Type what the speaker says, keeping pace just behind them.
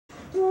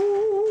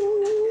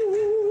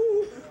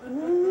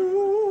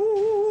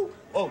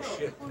Oh,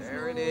 shit.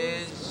 There it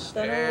is.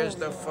 There's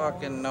the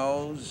fucking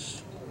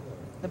nose.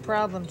 The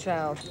problem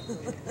child.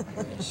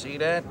 You see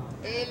that?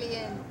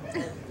 Alien.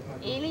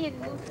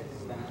 Alien.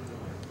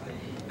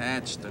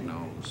 That's the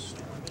nose.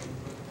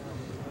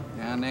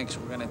 Now, next,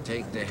 we're gonna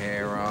take the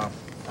hair off.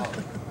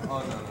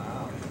 I'm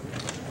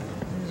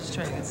just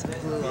trying to get some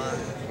glue on.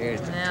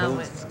 Here's the Now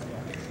tooth.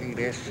 See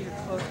this? Here's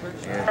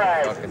the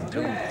fucking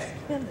tooth.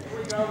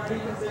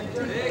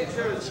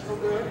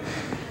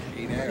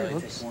 See there?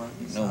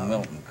 No,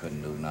 Milton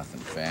couldn't do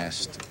nothing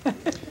fast.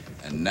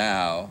 And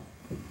now,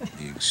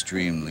 the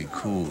extremely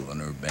cool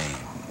and urbane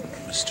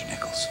Mr.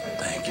 Nicholson.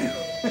 Thank you.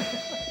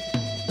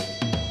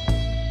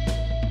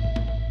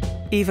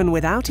 Even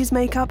without his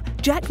makeup,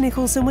 Jack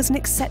Nicholson was an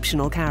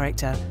exceptional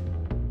character.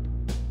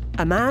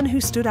 A man who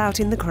stood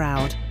out in the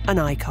crowd, an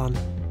icon.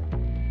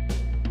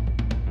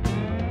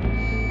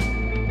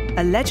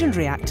 A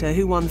legendary actor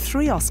who won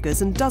 3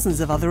 Oscars and dozens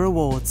of other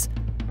awards.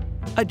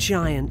 A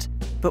giant,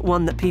 but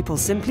one that people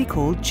simply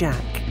called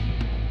Jack.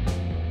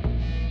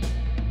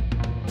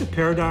 The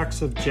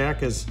paradox of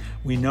Jack is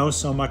we know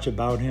so much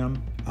about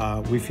him,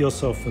 we feel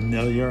so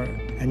familiar,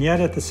 and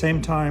yet at the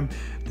same time,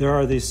 there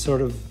are these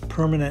sort of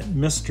permanent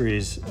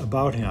mysteries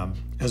about him.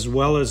 As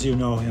well as you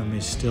know him,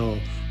 he's still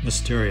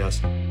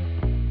mysterious.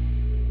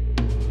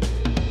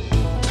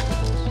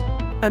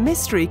 A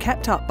mystery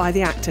kept up by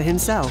the actor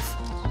himself.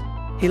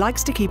 He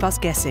likes to keep us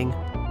guessing.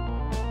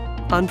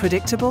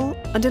 Unpredictable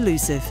and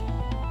elusive,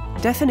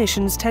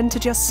 definitions tend to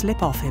just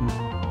slip off him.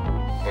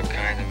 What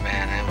kind of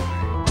man am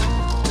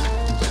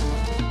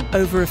I?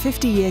 Over a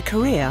 50-year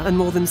career and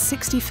more than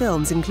 60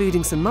 films,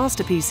 including some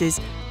masterpieces,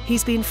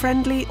 he's been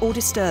friendly or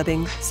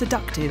disturbing,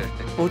 seductive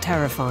or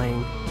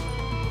terrifying.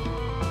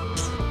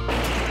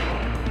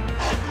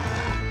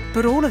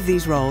 But all of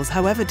these roles,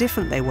 however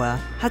different they were,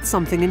 had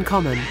something in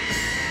common.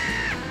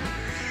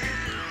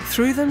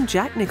 Through them,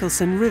 Jack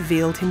Nicholson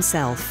revealed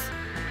himself.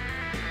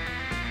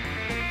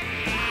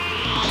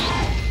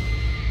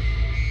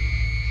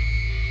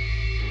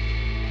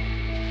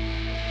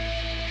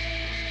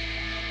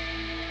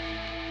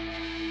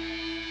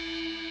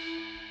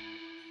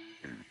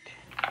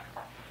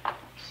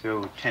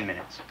 So, 10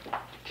 minutes.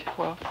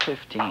 Well,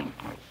 15.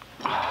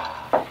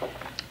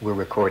 We're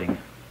recording.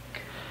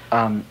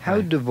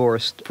 How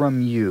divorced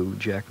from you,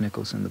 Jack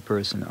Nicholson, the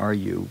person, are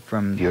you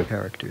from your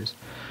characters?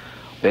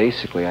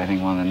 Basically, I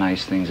think one of the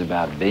nice things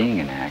about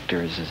being an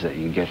actor is that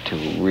you get to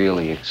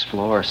really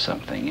explore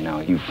something. You know,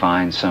 you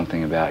find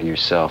something about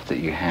yourself that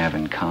you have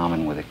in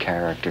common with a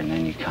character, and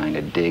then you kind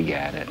of dig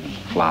at it and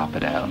flop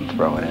it out and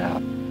throw it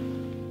out.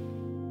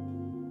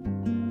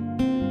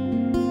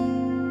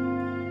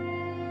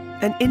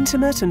 An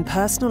intimate and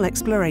personal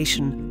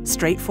exploration,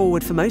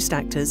 straightforward for most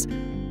actors,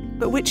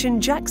 but which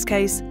in Jack's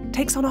case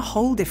takes on a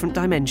whole different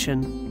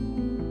dimension.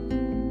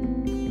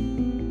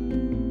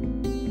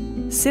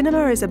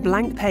 Cinema is a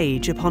blank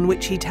page upon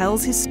which he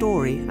tells his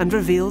story and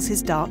reveals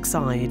his dark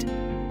side.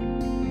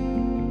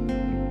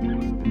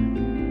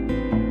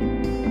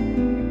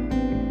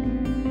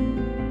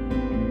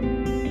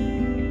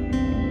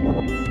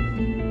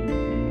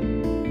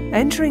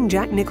 Entering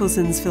Jack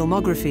Nicholson's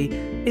filmography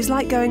is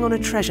like going on a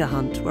treasure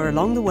hunt where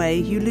along the way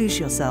you lose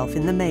yourself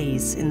in the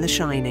maze in The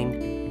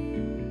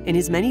Shining. In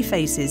his many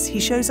faces,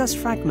 he shows us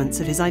fragments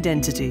of his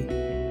identity.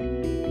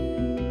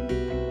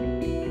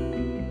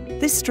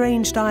 This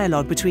strange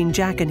dialogue between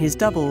Jack and his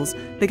doubles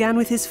began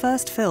with his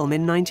first film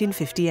in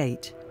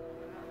 1958.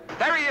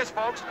 There he is,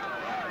 folks.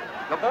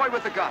 The boy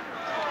with the gun.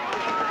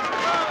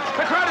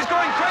 The crowd is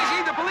going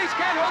crazy. The police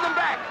can't hold them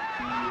back.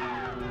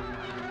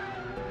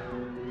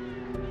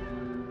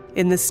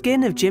 In the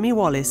skin of Jimmy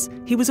Wallace,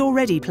 he was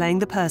already playing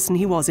the person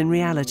he was in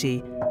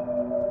reality.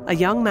 A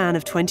young man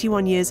of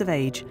 21 years of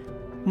age,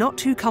 not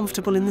too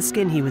comfortable in the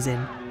skin he was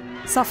in,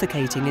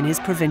 suffocating in his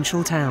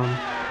provincial town.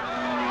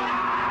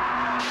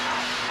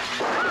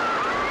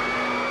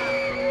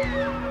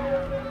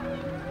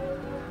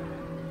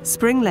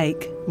 Spring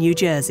Lake, New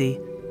Jersey.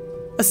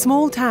 A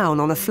small town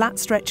on a flat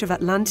stretch of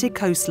Atlantic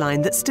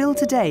coastline that still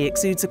today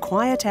exudes a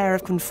quiet air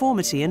of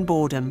conformity and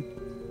boredom.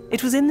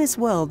 It was in this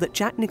world that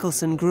Jack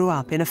Nicholson grew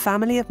up in a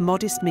family of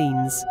modest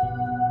means.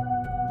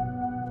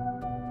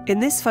 In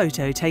this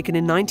photo taken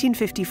in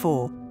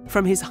 1954,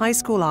 from his high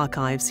school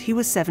archives, he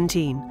was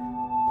 17.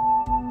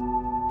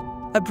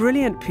 A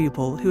brilliant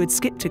pupil who had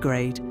skipped a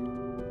grade,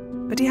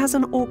 but he has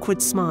an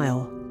awkward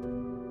smile.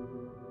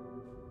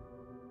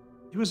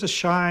 He was a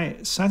shy,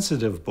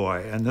 sensitive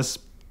boy, and this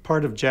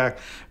part of Jack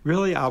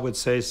really, I would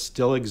say,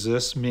 still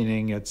exists,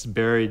 meaning it's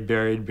buried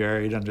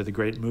under the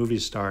great movie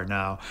star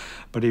now.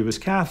 But he was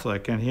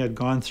Catholic, and he had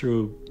gone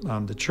through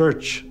the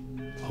church,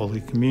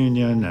 Holy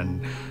Communion,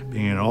 and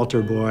being an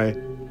altar boy.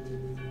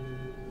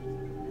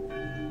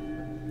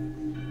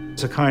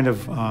 It's a kind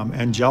of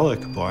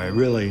angelic boy,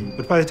 really.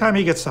 But by the time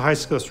he gets to high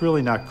school, it's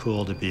really not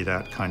cool to be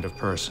that kind of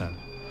person.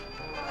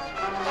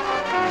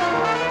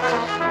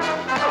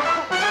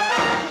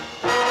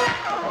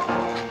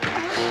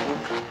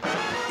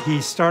 He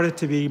started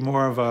to be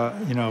more of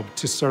a,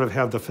 to sort of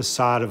have the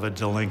facade of a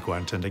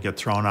delinquent and to get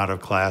thrown out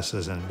of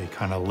classes and be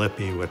kind of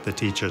lippy with the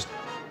teachers.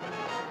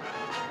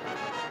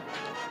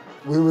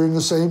 We were in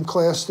the same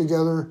class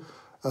together,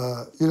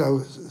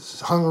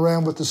 hung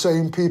around with the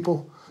same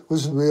people,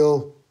 was a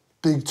real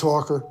big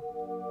talker.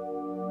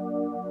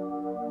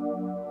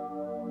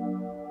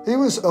 He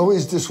was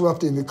always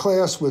disrupting the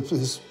class with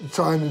his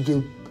trying to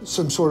do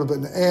some sort of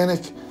an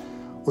antic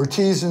or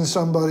teasing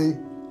somebody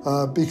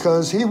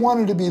because he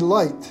wanted to be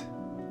liked.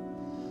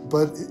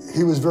 But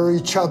he was very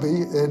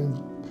chubby, and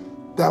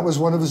that was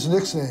one of his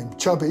nicknames,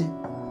 Chubby.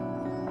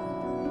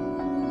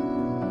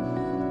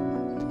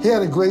 He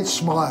had a great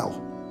smile.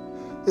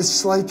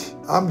 It's like,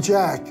 I'm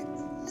Jack,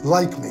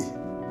 like me.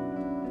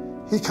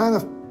 He kind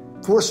of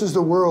forces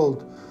the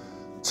world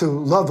to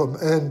love him,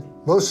 and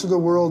most of the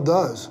world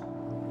does.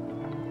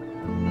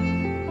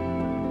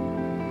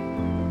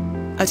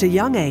 At a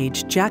young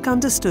age, Jack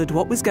understood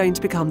what was going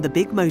to become the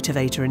big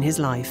motivator in his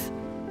life,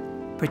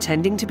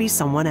 pretending to be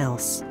someone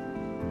else.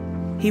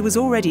 He was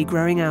already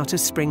growing out of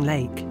Spring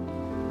Lake.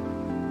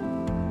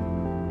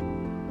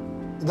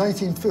 In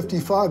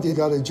 1955, he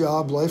got a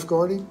job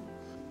lifeguarding.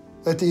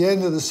 At the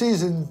end of the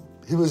season,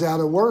 he was out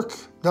of work,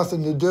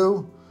 nothing to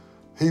do.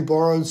 He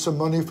borrowed some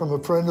money from a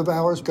friend of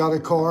ours, got a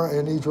car,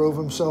 and he drove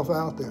himself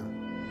out there.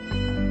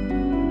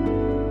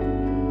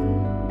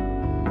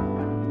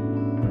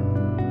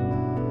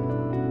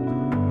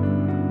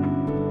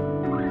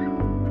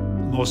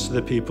 Most of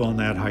the people in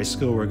that high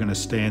school were going to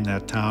stay in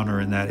that town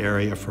or in that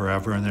area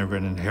forever, and they were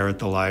going to inherit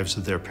the lives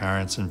of their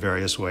parents in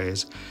various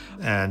ways.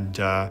 And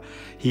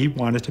he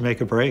wanted to make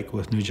a break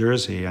with New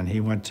Jersey, and he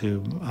went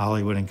to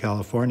Hollywood in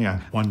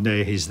California. One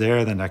day he's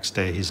there, the next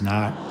day he's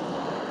not.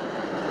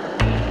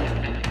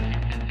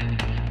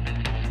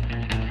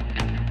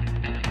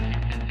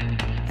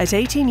 At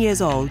 18 years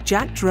old,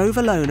 Jack drove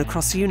alone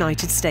across the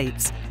United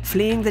States,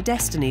 fleeing the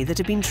destiny that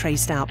had been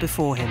traced out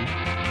before him.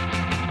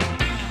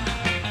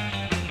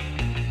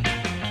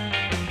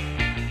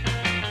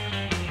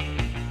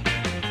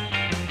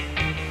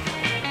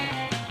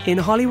 In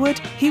Hollywood,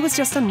 he was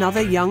just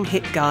another young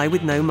hit guy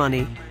with no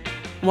money,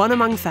 one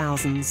among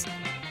thousands.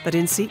 But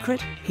in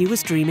secret, he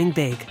was dreaming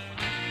big.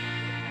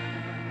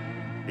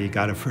 He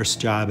got a first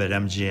job at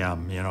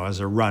MGM, as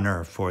a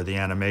runner for the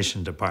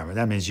animation department.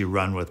 That means you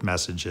run with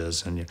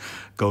messages and you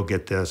go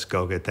get this,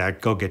 go get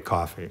that, go get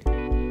coffee.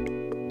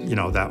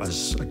 That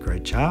was a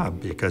great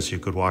job because you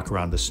could walk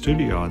around the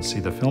studio and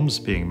see the films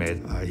being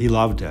made. He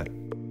loved it.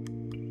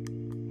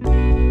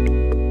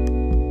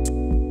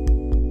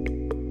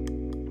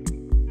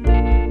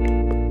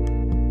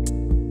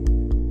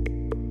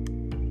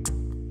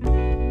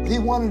 He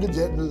wanted to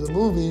get into the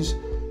movies,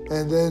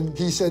 and then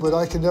he said, but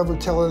I can never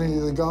tell any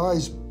of the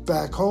guys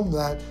back home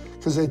that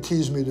because they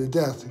tease me to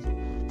death,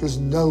 because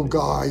no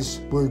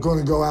guys were going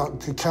to go out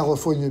to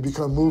California to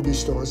become movie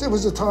stars. It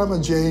was the time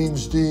of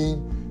James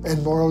Dean and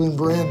Marlon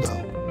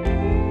Brando.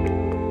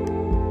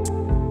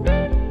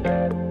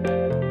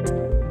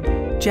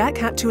 Jack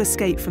had to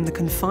escape from the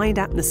confined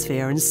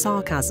atmosphere and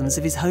sarcasms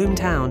of his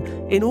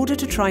hometown in order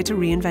to try to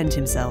reinvent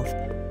himself.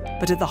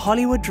 But at the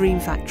Hollywood Dream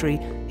Factory,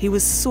 he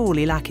was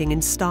sorely lacking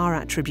in star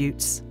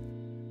attributes.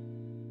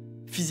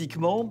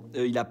 Physiquement,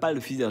 il n'a pas le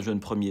physique d'un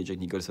jeune premier, Jack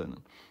Nicholson.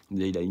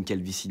 Il a une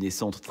calvitie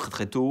naissante très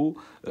très tôt,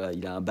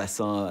 il a un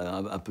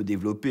bassin un peu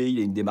développé,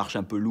 il a une démarche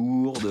un peu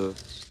lourde.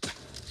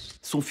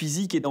 Son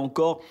physique est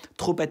encore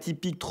trop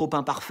atypique, trop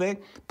imparfait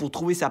pour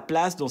trouver sa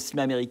place dans le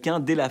cinéma américain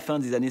dès la fin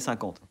des années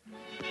 50.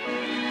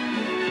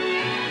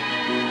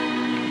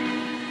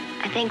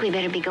 I think we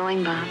better be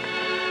going, Bob.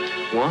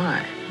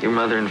 Why? Your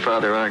mother and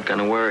father aren't going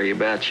to worry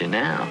about you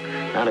now,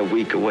 not a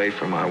week away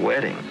from our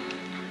wedding.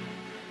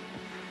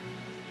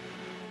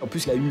 En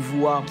plus, il a une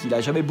voix qu'il n'a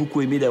jamais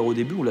beaucoup aimée d'ailleurs au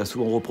début, on l'a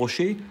souvent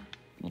reproché.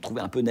 On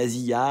trouvait un peu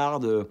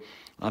nasillarde,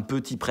 un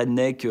peu type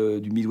redneck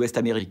du Midwest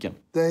américain.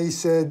 They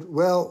said,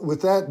 well,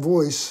 with that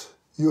voice,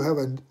 you have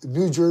a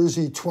New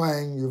Jersey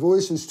twang, your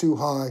voice is too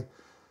high,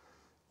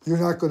 you're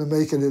not going to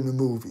make it in the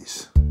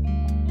movies.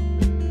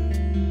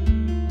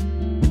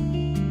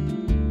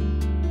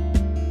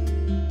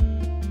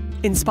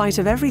 In spite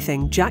of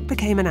everything, Jack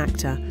became an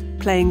actor,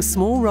 playing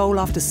small role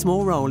after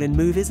small role in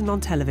movies and on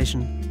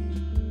television.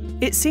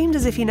 It seemed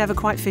as if he never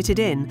quite fitted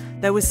in.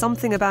 There was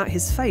something about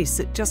his face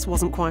that just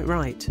wasn't quite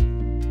right.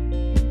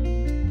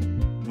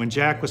 When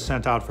Jack was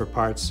sent out for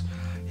parts,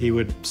 he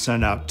would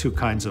send out two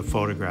kinds of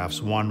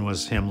photographs. One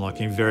was him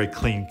looking very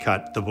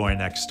clean-cut, the boy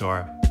next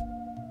door.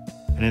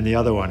 And in the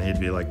other one, he'd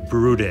be like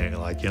brooding,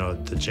 like,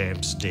 the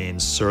James Dean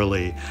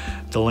surly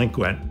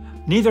delinquent,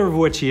 neither of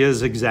which he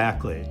is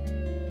exactly.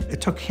 It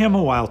took him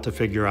a while to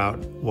figure out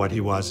what he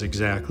was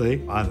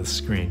exactly on the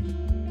screen.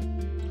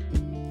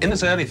 In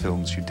those early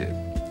films you did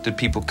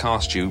people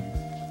cast you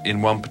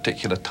in one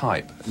particular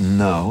type?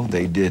 No,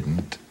 they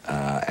didn't.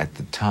 At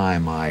the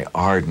time, I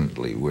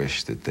ardently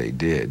wished that they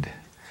did,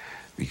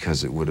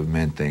 because it would have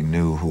meant they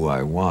knew who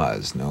I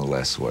was, no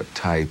less what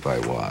type I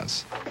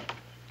was.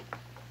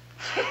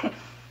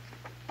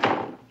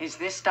 Is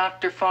this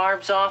Dr.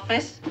 Farb's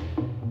office?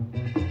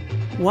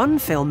 One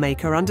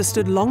filmmaker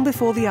understood long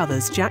before the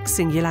others Jack's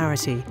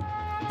singularity.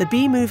 The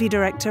B-movie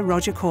director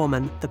Roger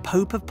Corman, the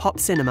Pope of pop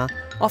cinema,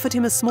 offered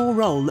him a small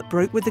role that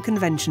broke with the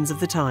conventions of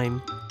the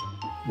time.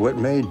 What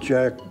made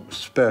Jack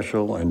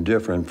special and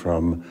different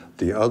from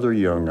the other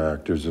young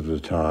actors of the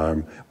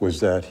time was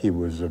that he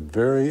was a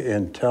very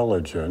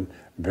intelligent,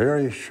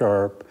 very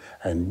sharp,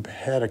 and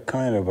had a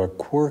kind of a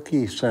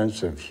quirky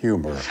sense of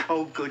humor.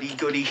 Oh, goody,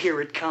 goody, here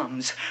it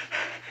comes.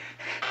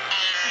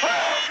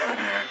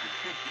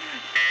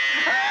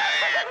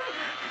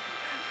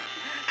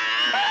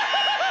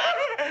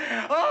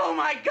 Oh,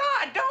 my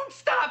God, don't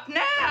stop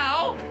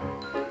now!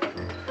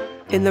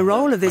 In the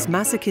role of this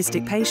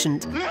masochistic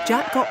patient,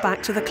 Jack got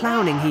back to the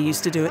clowning he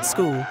used to do at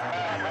school.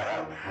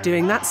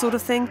 Doing that sort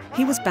of thing,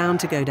 he was bound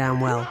to go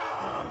down well.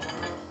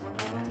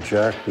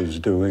 Jack was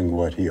doing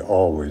what he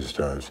always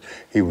does.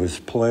 He was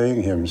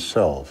playing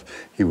himself.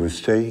 He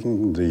was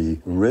taking the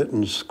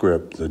written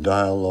script, the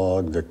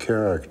dialogue, the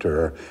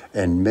character,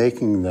 and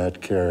making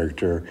that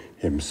character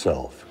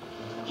himself.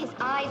 His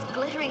eyes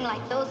glittering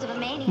like those of a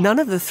maniac. None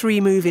of the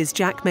 3 movies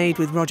Jack made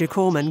with Roger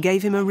Corman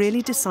gave him a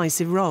really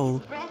decisive role.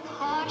 Breath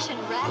harsh and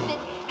rapid.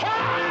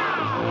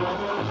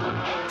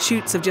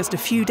 Shoots of just a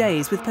few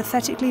days with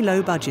pathetically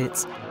low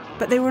budgets,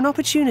 but they were an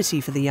opportunity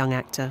for the young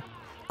actor.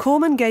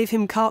 Corman gave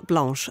him carte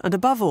blanche and,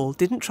 above all,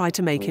 didn't try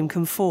to make him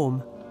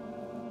conform.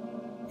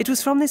 It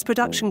was from this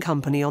production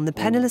company on the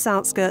penniless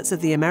outskirts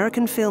of the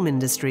American film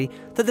industry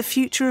that the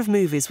future of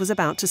movies was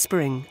about to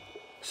spring.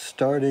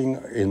 Starting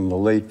in the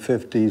late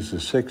 50s, the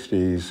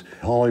 60s,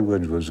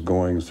 Hollywood was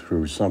going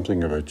through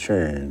something of a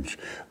change.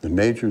 The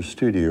major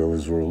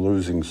studios were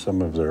losing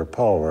some of their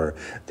power.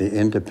 The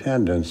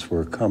independents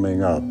were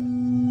coming up.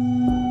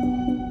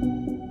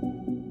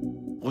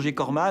 Roger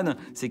Corman,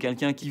 c'est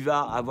quelqu'un qui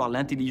va avoir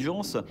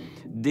l'intelligence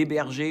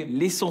d'héberger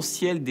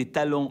l'essentiel des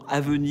talents à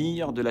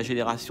venir de la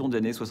génération des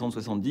années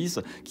 60-70,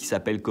 qui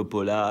s'appelle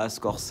Coppola,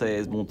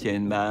 Scorsese, Monty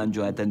Python,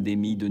 Jonathan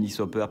Demme, Dennis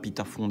Hopper,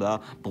 Peter Fonda,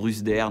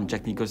 Bruce Dern,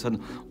 Jack Nicholson.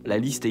 La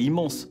liste est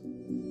immense.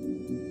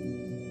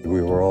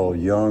 We were all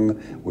young,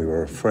 we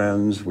were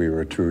friends, we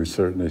were to a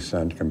certain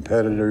extent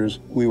competitors.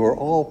 We were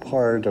all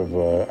part of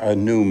a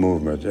new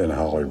movement in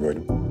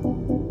Hollywood.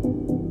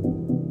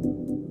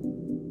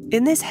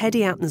 In this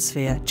heady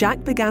atmosphere,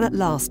 Jack began at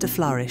last to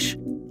flourish.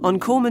 On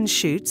Corman's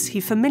shoots, he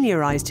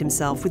familiarised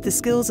himself with the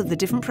skills of the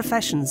different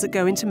professions that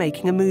go into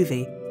making a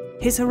movie.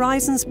 His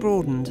horizons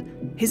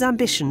broadened, his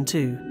ambition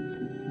too.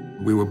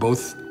 We were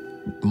both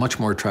much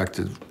more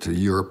attracted to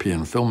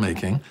European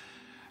filmmaking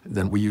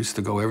than we used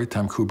to go every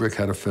time Kubrick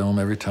had a film,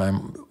 every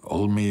time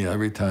Olmi,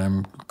 every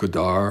time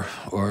Godard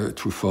or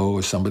Truffaut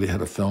or somebody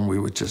had a film, we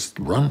would just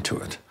run to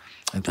it.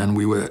 And then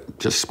we would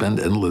just spend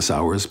endless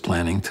hours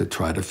planning to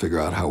try to figure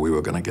out how we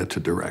were going to get to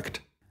direct.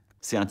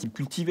 C'est un type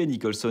cultivé,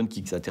 Nicholson,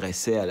 qui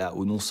s'intéressait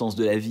au non-sens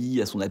de la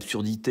vie, à son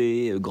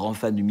absurdité, grand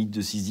fan du mythe de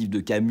Sisyphe de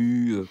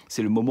Camus.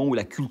 C'est le moment où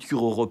la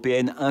culture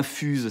européenne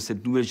infuse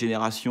cette nouvelle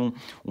génération,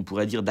 on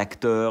pourrait dire,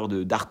 d'acteurs,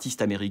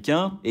 d'artistes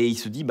américains. Et il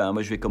se dit,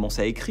 moi, je vais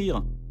commencer à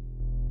écrire.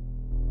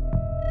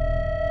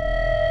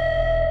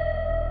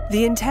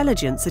 The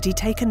intelligence that he'd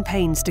taken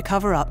pains to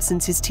cover up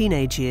since his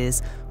teenage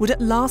years would at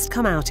last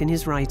come out in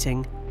his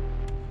writing.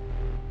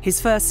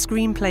 His first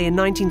screenplay in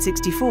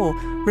 1964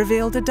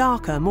 revealed a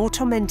darker, more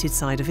tormented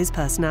side of his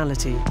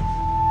personality.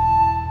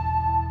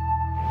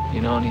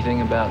 You know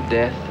anything about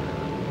death?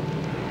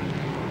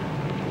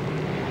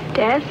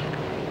 Death?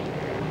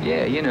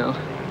 Yeah, you know,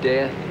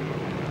 death.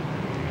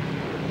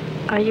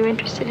 Are you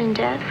interested in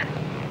death?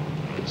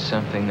 It's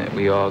something that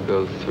we all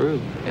go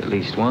through, at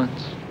least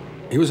once.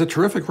 He was a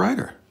terrific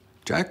writer.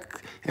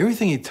 Jack,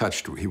 everything he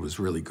touched, he was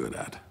really good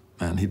at.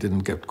 And he didn't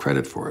get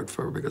credit for it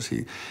because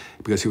he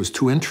was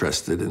too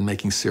interested in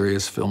making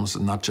serious films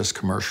and not just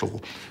commercial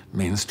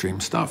mainstream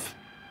stuff.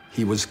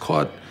 He was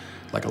caught,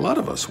 like a lot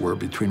of us were,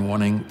 between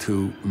wanting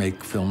to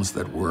make films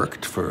that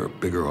worked for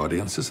bigger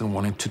audiences and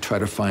wanting to try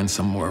to find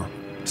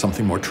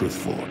something more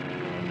truthful.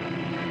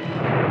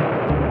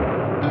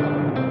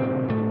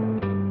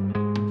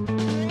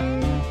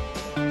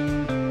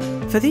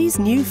 For these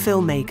new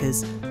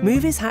filmmakers,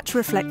 movies had to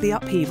reflect the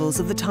upheavals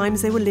of the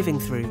times they were living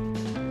through.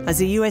 As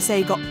the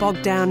USA got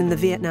bogged down in the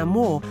Vietnam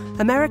War,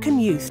 American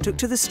youth took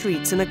to the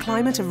streets in a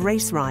climate of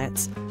race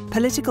riots,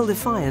 political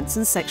defiance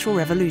and sexual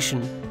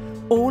revolution.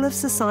 All of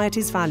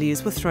society's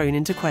values were thrown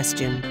into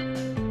question.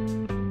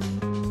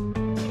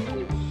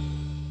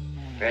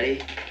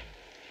 Ready?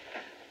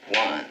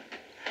 1,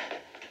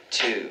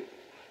 2,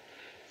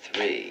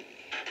 3,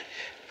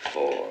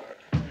 4.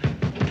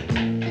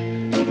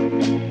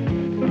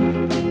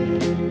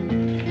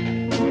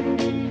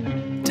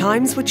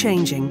 Times were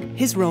changing,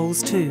 his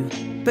roles too.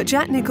 But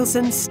Jack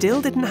Nicholson still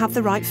didn't have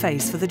the right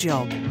face for the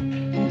job. All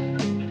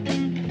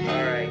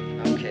right,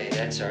 okay,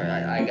 that's all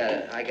right.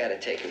 I gotta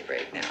take a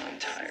break now. I'm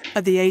tired.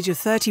 At the age of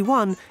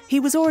 31,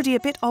 he was already a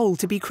bit old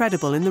to be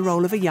credible in the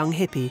role of a young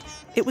hippie.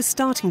 It was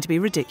starting to be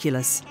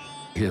ridiculous.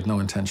 He had no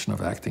intention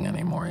of acting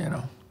anymore, you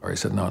know. Or he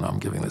said, no, I'm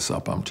giving this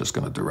up. I'm just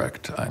going to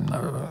direct.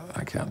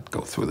 I can't go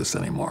through this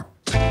anymore.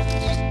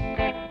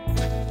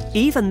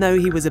 Even though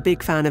he was a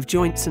big fan of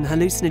joints and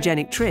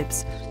hallucinogenic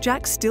trips,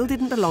 Jack still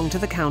didn't belong to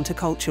the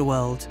counterculture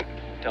world.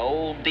 To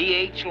old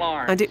D.H.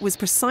 Lawrence. And it was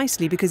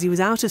precisely because he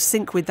was out of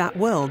sync with that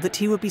world that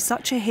he would be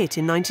such a hit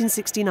in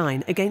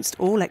 1969 against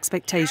all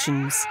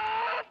expectations.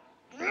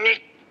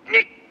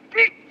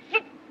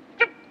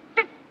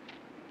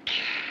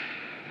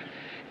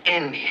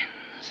 Indians.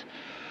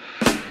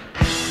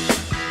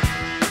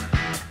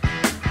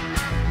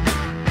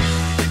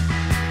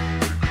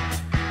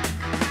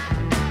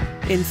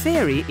 In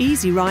theory,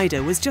 Easy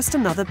Rider was just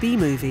another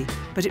B-movie,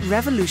 but it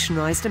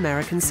revolutionized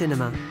American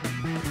cinema.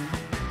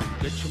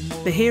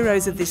 The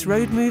heroes of this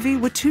road movie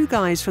were two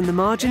guys from the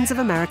margins of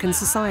American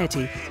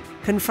society,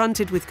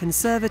 confronted with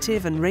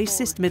conservative and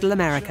racist Middle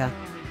America.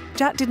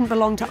 Jack didn't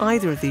belong to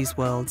either of these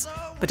worlds,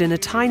 but in a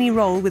tiny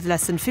role with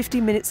less than 50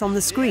 minutes on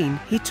the screen,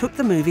 he took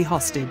the movie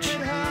hostage.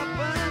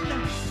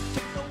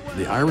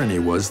 The irony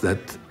was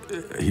that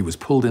he was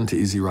pulled into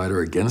Easy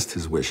Rider against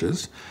his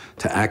wishes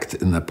to act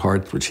in the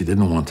part which he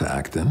didn't want to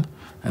act in,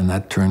 and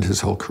that turned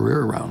his whole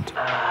career around.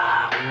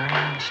 We're in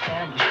an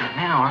establishment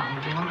now, aren't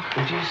we, Dylan?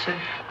 What'd you say?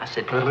 I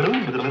said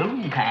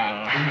balloon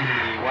tang.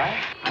 What?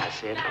 I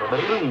said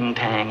balloon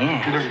tang,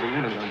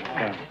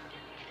 yeah.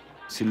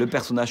 C'est le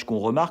personnage qu'on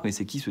remarque, mais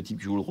c'est qui ce type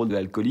qui joue le rôle de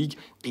l'alcoolique?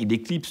 Il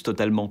éclipse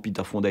totalement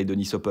Peter Fonda et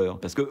Dennis Hopper,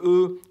 parce que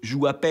eux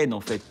jouent à peine, en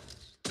fait.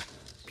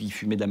 Puis ils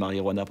fumaient de la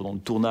marijuana pendant le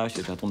tournage,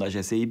 c'était un tournage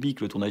assez épique,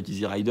 le tournage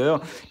d'Easy Rider,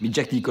 mais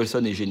Jack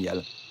Nicholson est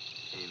génial.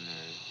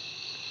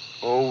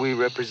 All we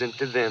represent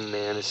to them,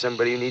 man, is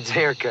somebody who needs a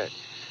haircut.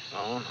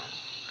 Oh, no.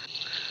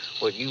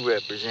 What you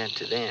represent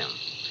to them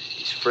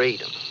is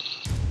freedom.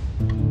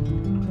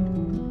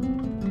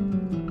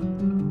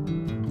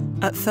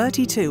 At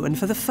 32, and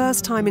for the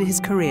first time in his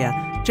career,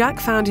 Jack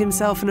found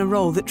himself in a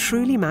role that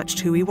truly matched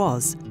who he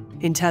was.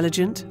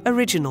 Intelligent,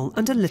 original,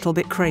 and a little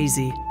bit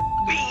crazy.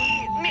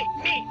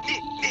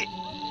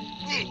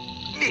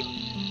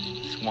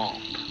 Swamp.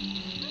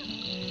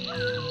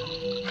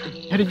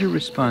 How did you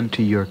respond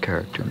to your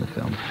character in the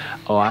film?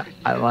 Oh,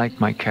 I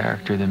liked my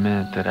character the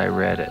minute that I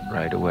read it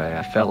right away.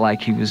 I felt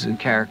like he was a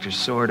character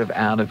sort of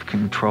out of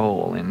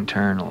control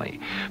internally,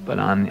 but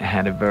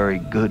had a very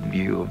good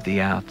view of the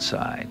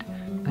outside.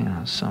 You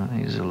know,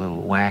 he's a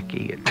little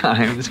wacky at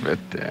times, but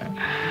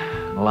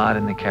a lot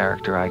in the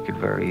character I could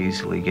very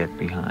easily get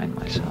behind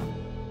myself.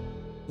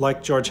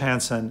 Like George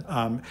Hansen,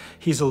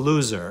 he's a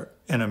loser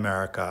in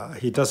America.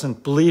 He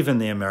doesn't believe in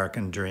the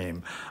American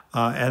dream.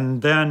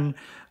 And then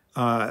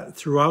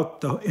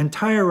throughout the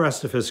entire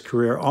rest of his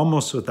career,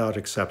 almost without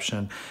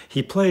exception,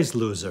 he plays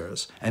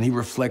losers. And he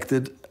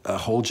reflected a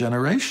whole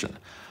generation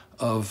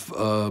of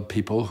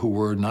people who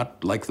were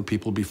not like the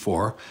people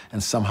before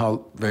and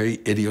somehow very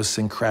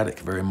idiosyncratic,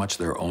 very much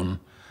their own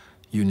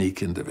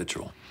unique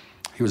individual.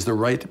 He was the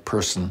right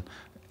person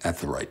at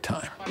the right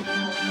time.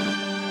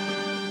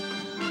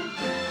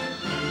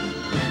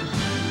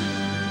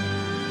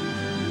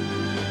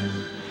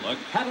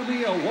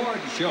 Academy Award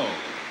Show.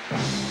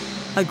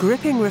 A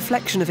gripping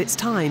reflection of its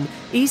time,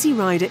 Easy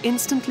Rider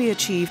instantly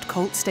achieved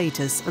cult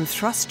status and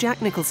thrust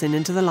Jack Nicholson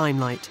into the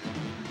limelight.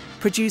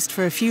 Produced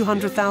for a few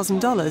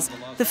 $100,000,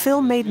 the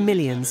film made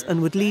millions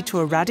and would lead to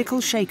a radical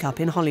shake-up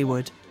in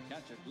Hollywood.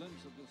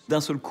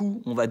 D'un seul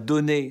coup, on va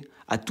donner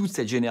à toute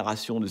cette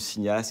génération de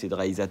cinéastes et de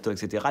réalisateurs,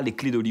 etc., les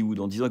clés d'Hollywood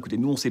en disant, écoutez,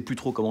 nous, on ne sait plus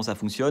trop comment ça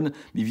fonctionne,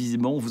 mais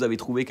visiblement, vous avez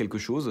trouvé quelque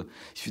chose.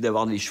 Il suffit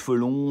d'avoir les cheveux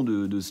longs,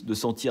 de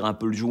sentir un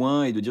peu le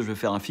joint et de dire, je vais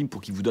faire un film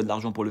pour qu'il vous donne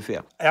l'argent pour le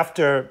faire.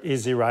 After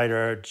Easy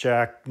Rider,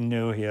 Jack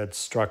knew he had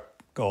struck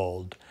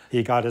gold.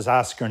 He got his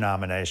Oscar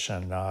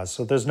nomination,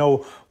 so there's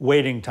no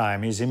waiting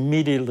time. He's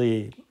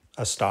immediately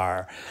a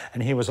star,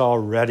 and he was all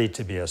ready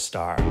to be a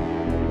star.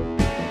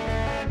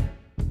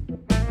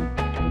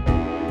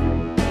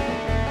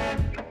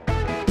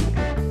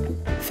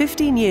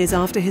 "15 years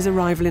after his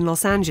arrival in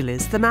Los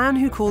Angeles, the man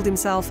who called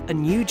himself a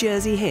New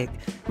Jersey hick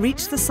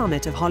reached the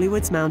summit of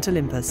Hollywood's Mount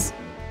Olympus.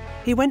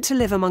 He went to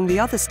live among the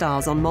other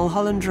stars on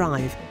Mulholland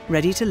Drive,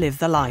 ready to live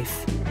the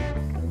life.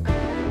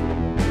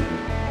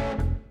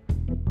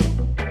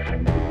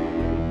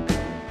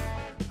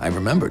 I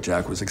remember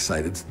Jack was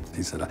excited.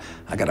 He said,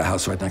 I got a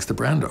house right next to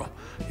Brando.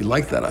 He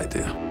liked that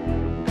idea.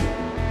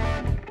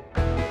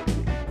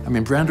 I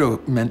mean, Brando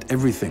meant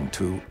everything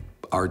to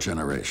our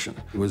generation.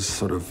 He was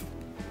sort of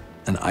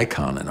an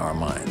icon in our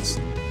minds.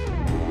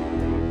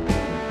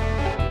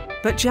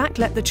 But Jack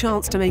let the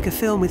chance to make a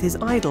film with his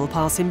idol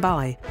pass him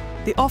by.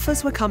 The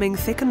offers were coming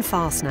thick and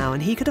fast now,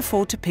 and he could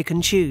afford to pick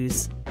and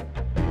choose.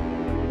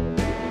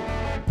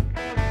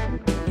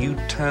 You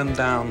turned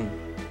down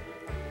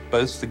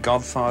both The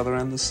Godfather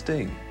and The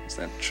Sting. Is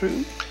that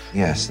true?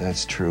 Yes,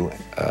 that's true.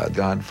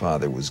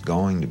 Godfather was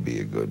going to be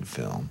a good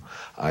film.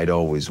 I'd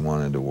always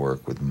wanted to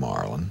work with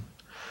Marlon,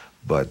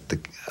 but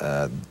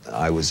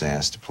I was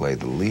asked to play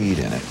the lead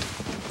in it,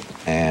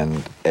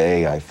 and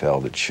A, I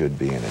felt it should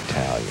be an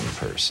Italian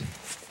person,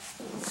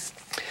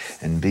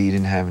 and B,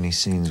 didn't have any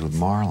scenes with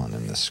Marlon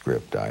in the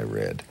script I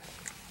read.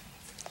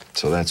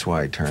 So that's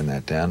why I turned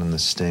that down. And The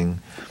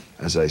Sting,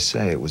 as I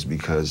say, it was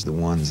because the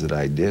ones that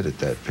I did at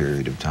that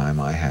period of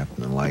time I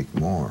happen to like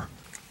more.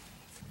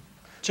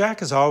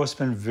 Jack has always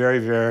been very,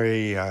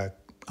 very,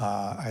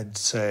 I'd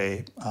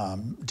say,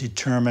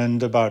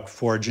 determined about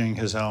forging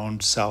his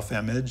own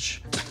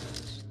self-image.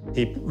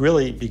 He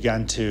really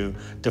began to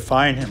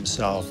define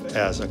himself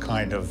as a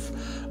kind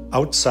of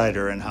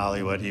outsider in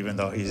Hollywood, even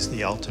though he's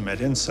the ultimate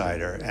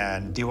insider.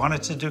 And he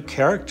wanted to do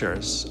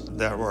characters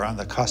that were on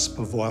the cusp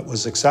of what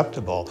was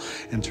acceptable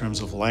in terms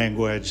of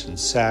language and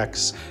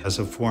sex, as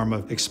a form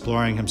of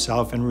exploring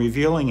himself and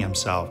revealing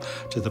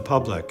himself to the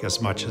public as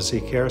much as he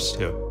cares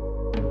to.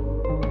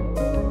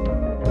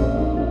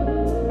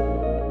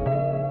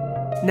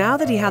 Now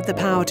that he had the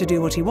power to do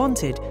what he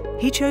wanted,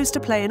 he chose to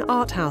play in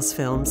art house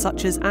films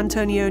such as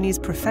Antonioni's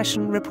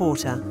Profession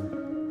Reporter.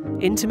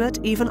 Intimate,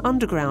 even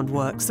underground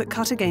works that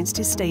cut against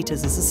his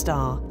status as a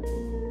star.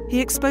 He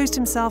exposed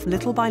himself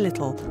little by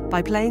little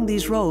by playing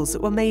these roles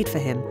that were made for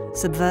him,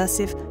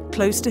 subversive,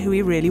 close to who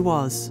he really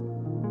was.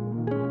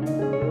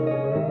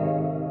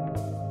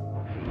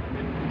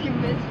 You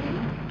miss me?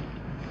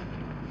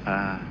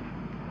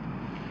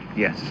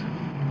 Yes.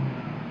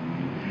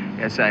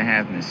 Yes, I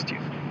have missed you.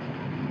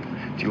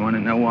 Do you want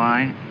to know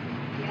why?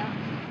 Yeah.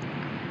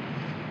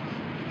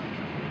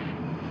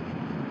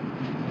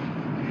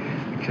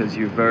 Because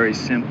you're very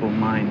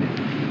simple-minded.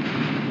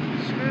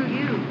 Screw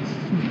you.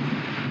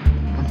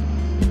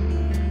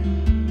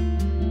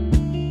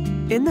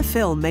 In the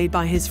film made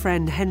by his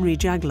friend Henry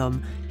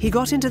Jaglom, he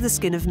got into the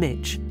skin of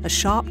Mitch, a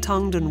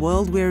sharp-tongued and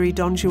world-weary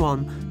Don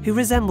Juan who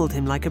resembled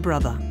him like a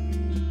brother.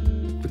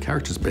 The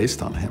character's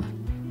based on him.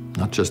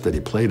 Not just that he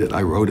played it,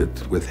 I wrote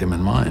it with him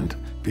in mind.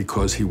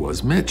 Because he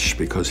was Mitch,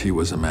 because he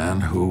was a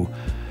man who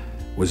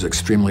was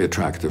extremely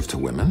attractive to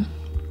women,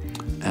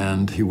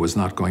 and he was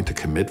not going to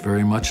commit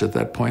very much at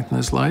that point in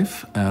his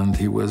life, and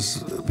he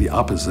was the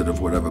opposite of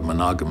whatever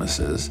monogamous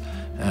is,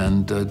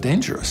 and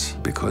dangerous,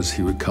 because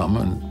he would come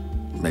and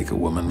make a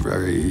woman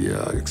very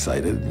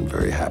excited and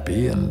very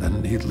happy, and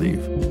then he'd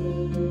leave.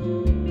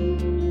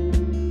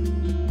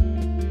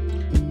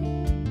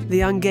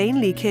 The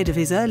ungainly kid of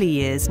his early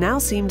years now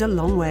seemed a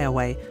long way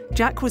away.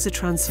 Jack was a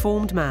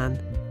transformed man.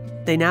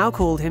 They now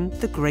called him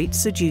the Great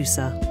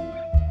Seducer.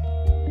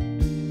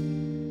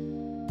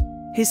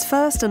 His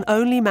first and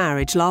only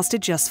marriage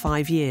lasted just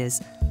 5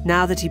 years.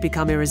 Now that he'd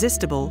become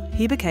irresistible,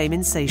 he became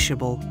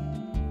insatiable.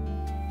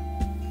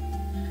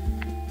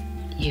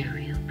 You're a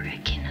real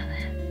brick, you know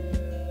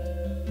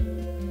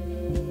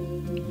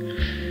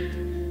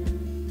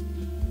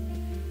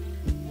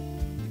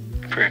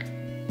that? Brick.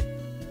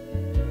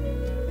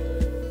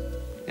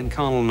 In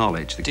carnal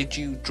knowledge, did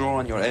you draw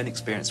on your own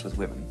experience with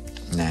women?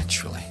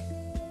 Naturally.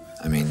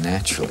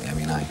 Naturally.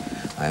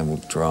 I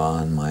will draw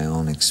on my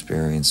own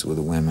experience with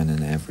women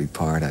in every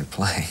part I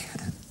play.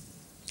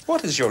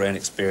 What is your own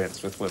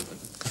experience with women?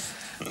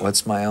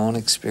 What's my own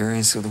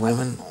experience with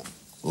women?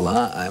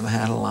 I've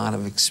had a lot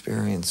of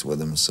experience with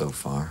them so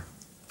far.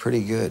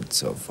 Pretty good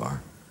so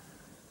far.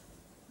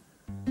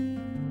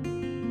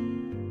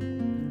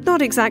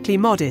 Not exactly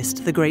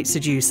modest, the Great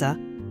Seducer,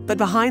 but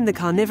behind the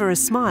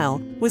carnivorous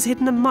smile was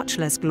hidden a much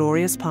less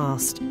glorious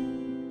past.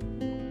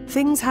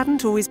 Things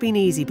hadn't always been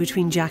easy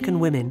between Jack and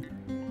women.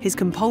 His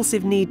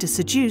compulsive need to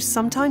seduce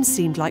sometimes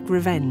seemed like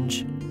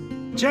revenge.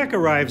 Jack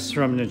arrives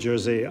from New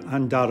Jersey,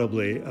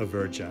 undoubtedly a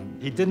virgin.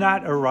 He did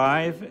not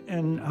arrive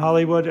in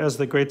Hollywood as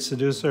the Great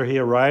Seducer. He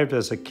arrived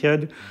as a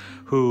kid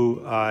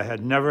who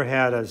had never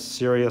had a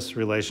serious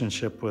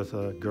relationship with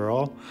a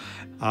girl.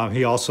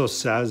 He also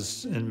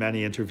says in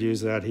many interviews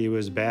that he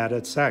was bad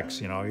at sex.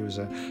 He was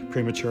a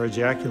premature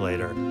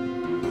ejaculator.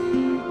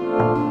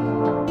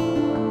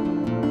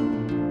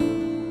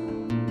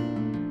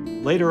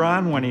 Later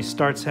on, when he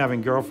starts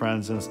having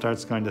girlfriends and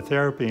starts going to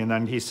therapy, and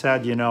then he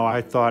said,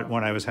 I thought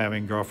when I was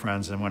having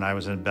girlfriends and when I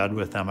was in bed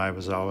with them, I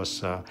was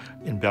always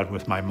in bed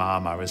with my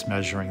mom. I was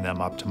measuring them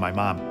up to my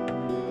mom.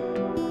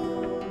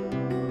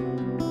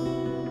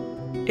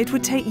 It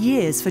would take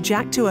years for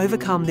Jack to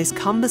overcome this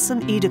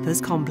cumbersome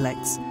Oedipus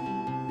complex.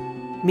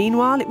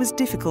 Meanwhile, it was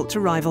difficult to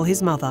rival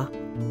his mother.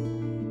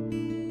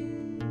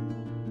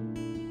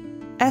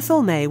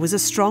 Ethel May was a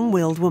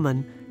strong-willed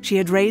woman. She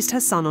had raised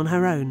her son on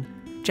her own.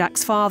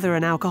 Jack's father,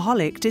 an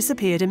alcoholic,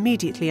 disappeared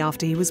immediately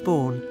after he was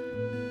born.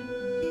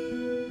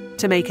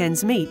 To make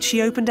ends meet,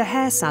 she opened a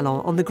hair salon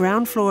on the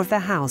ground floor of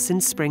their house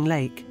in Spring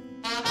Lake.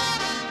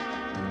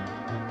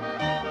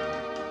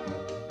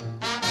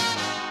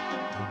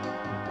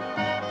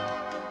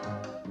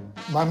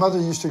 My mother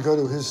used to go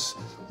to his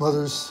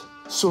mother's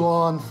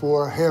salon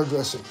for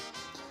hairdressing.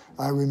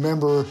 I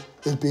remember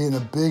it being a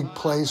big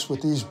place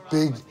with these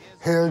big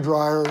hair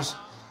dryers,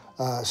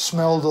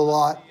 smelled a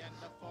lot,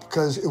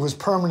 because it was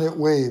permanent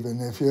wave,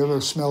 and if you ever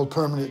smelled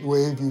permanent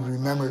wave, you'd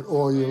remember it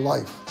all your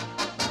life.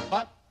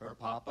 But her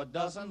papa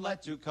doesn't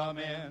let you come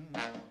in.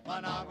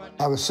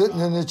 I was sitting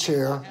in the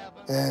chair,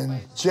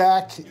 and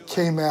Jack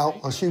came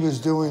out while she was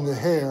doing the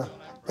hair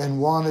and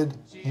wanted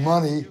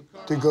money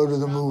to go to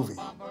the movie.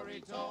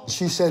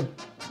 She said,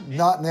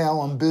 "Not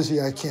now, I'm busy,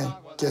 I can't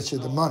get you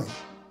the money."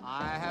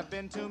 I have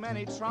been to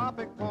many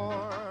tropic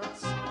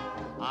ports.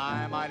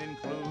 I might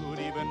include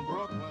even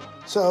Brooklyn.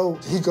 So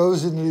he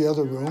goes into the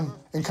other room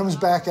and comes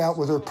back out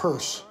with her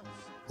purse.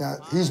 Now,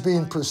 he's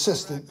being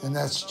persistent, and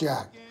that's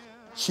Jack.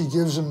 She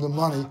gives him the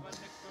money.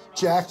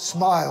 Jack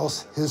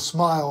smiles, his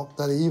smile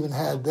that he even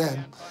had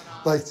then,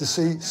 like to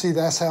see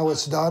that's how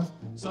it's done.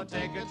 So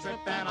take a trip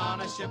and on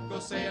a ship go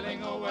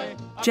sailing away.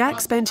 Jack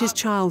spent his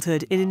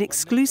childhood in an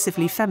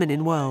exclusively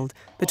feminine world,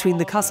 between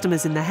the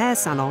customers in the hair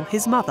salon,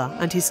 his mother,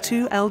 and his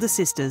two elder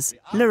sisters,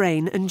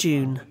 Lorraine and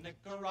June.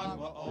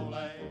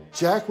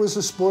 Jack was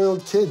a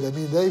spoiled kid. I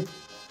mean, they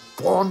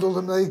fondled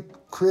him, they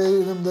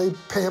created him, they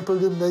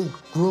pampered him, they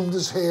groomed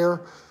his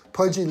hair,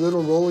 pudgy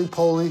little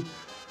roly-poly,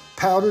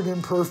 powdered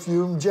and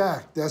perfumed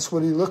Jack. That's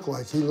what he looked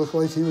like. He looked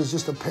like he was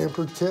just a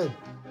pampered kid.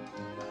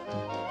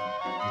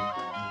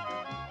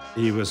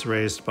 He was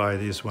raised by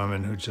these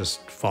women who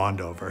just fawned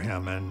over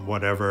him, and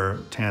whatever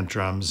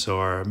tantrums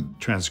or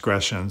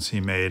transgressions he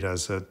made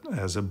as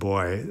a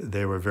boy,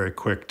 they were very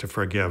quick to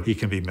forgive. He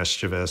can be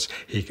mischievous,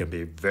 he can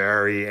be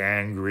very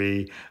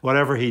angry.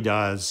 Whatever he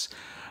does,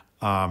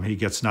 he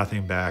gets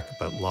nothing back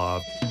but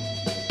love.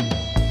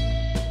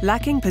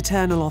 Lacking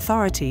paternal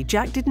authority,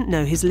 Jack didn't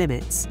know his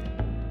limits.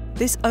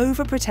 This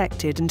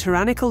overprotected and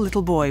tyrannical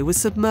little boy was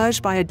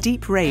submerged by a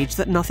deep rage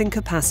that nothing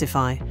could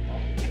pacify.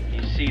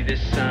 You see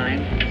this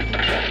sign?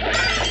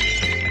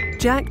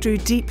 Jack drew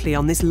deeply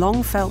on this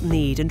long-felt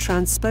need and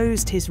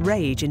transposed his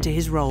rage into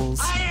his roles.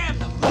 I am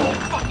the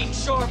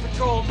motherfucking Shore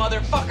Patrol,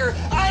 motherfucker!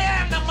 I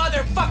am the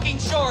motherfucking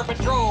Shore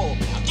Patrol!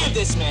 Give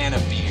this man a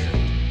beer.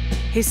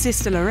 His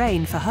sister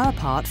Lorraine, for her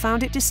part,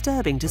 found it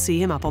disturbing to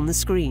see him up on the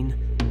screen.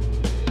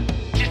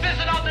 Is this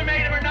an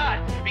ultimatum or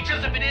not?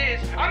 Because if it is,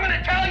 I'm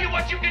gonna tell you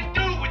what you can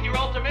do with your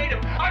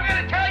ultimatum. I'm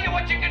gonna tell you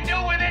what you can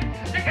do with it.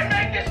 You can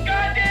make this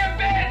goddamn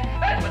bed.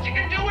 That's what you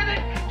can do with it.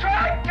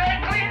 Try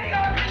cleaning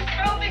up this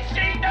filthy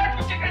sheet.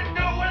 That's what you can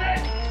do with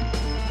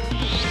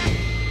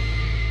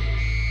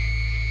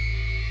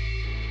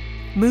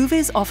it.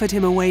 Movies offered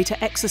him a way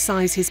to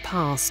exercise his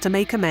past, to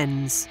make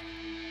amends.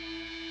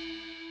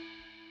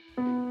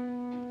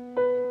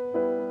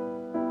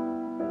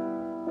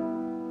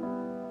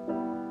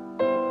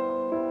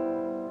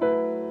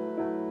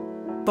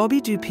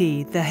 Bobby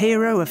Dupuy, the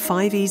hero of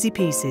 5 Easy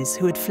Pieces,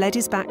 who had fled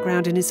his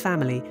background and his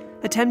family,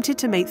 attempted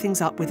to make things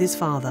up with his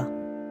father.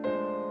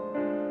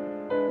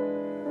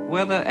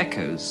 Were there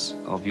echoes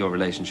of your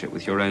relationship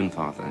with your own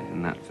father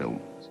in that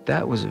film?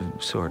 That was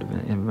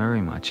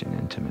very much an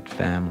intimate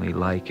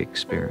family-like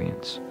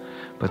experience.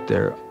 But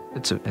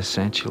it's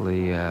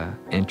essentially,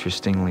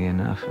 interestingly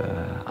enough,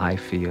 I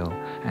feel,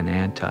 an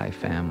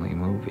anti-family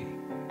movie.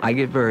 I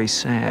get very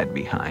sad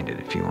behind it,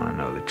 if you want to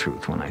know the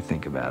truth, when I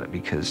think about it,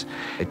 because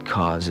it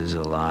causes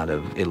a lot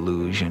of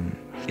illusion.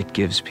 It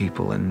gives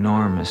people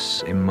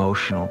enormous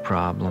emotional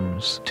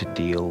problems to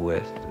deal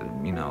with,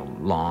 you know,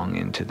 long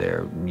into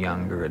their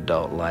younger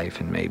adult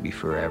life and maybe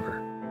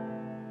forever.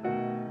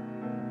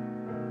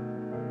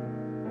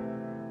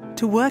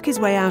 To work his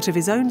way out of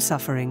his own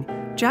suffering,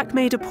 Jack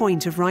made a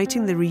point of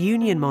writing the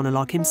reunion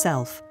monologue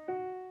himself,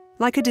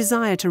 like a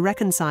desire to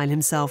reconcile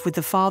himself with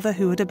the father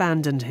who had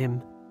abandoned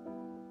him.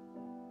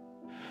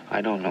 I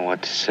don't know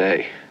what to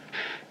say.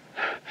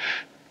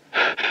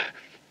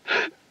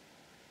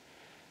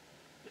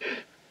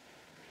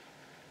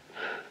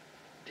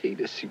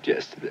 Tina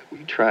suggested that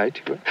we try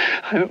to.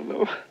 I don't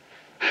know.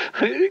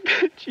 I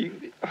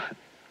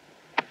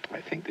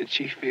think that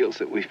she feels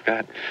that we've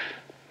got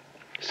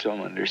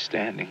some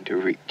understanding to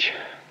reach.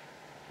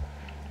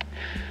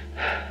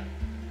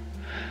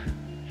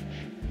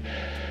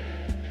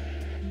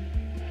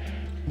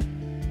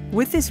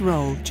 With this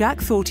role,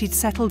 Jack thought he'd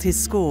settled his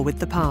score with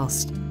the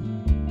past.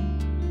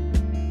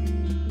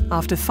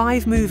 After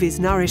 5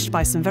 movies nourished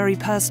by some very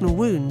personal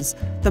wounds,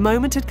 the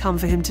moment had come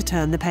for him to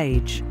turn the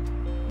page.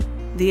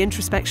 The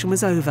introspection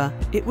was over.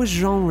 It was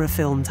genre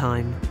film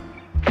time.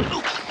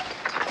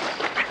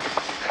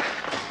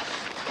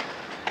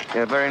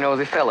 You're a very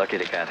nosy fellow,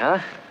 kitty cat, huh?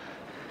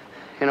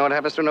 You know what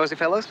happens to nosy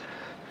fellows?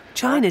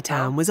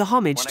 Chinatown was a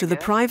homage to the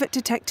private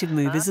detective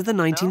movies of the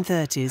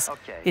 1930s.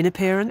 In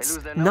appearance,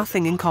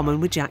 nothing in common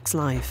with Jack's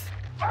life.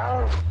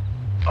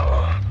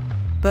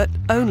 But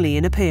only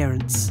in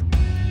appearance.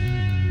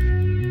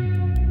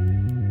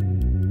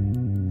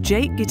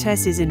 Jake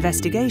Gittes's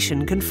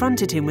investigation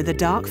confronted him with a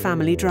dark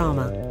family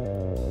drama.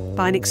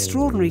 By an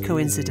extraordinary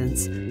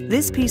coincidence,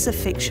 this piece of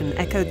fiction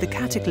echoed the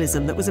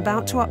cataclysm that was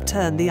about to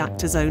upturn the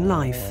actor's own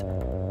life.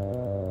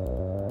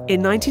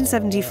 In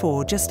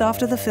 1974, just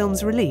after the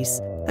film's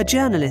release, a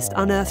journalist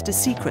unearthed a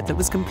secret that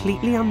was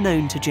completely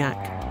unknown to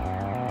Jack.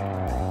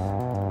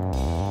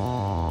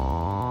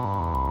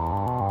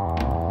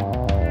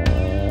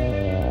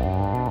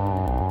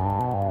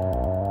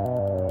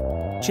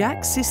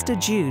 Jack's sister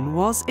June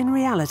was, in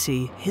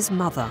reality, his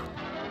mother.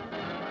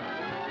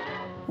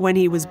 When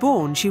he was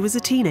born, she was a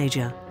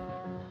teenager.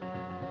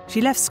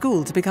 She left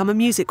school to become a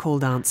music hall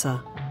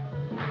dancer.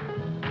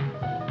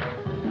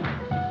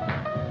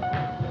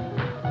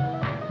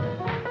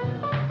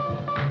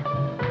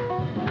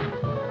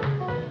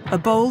 A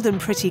bold and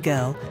pretty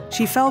girl,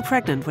 she fell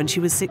pregnant when she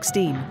was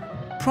 16,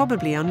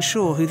 probably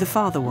unsure who the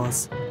father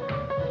was.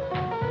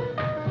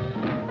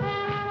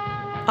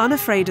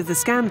 Unafraid of the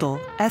scandal,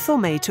 Ethel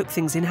May took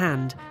things in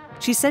hand.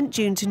 She sent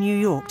June to New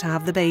York to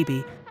have the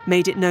baby,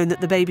 made it known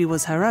that the baby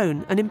was her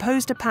own, and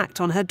imposed a pact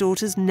on her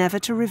daughters never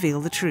to reveal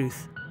the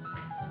truth.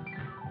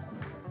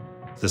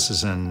 This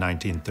is in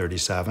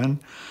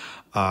 1937.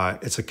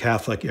 It's a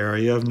Catholic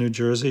area of New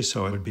Jersey,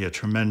 so it would be a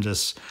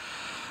tremendous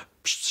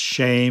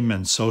shame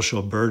and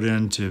social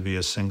burden to be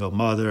a single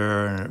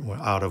mother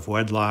out of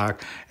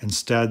wedlock.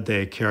 Instead,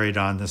 they carried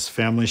on this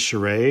family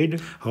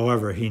charade.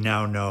 However, he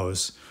now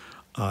knows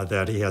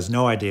that he has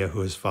no idea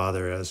who his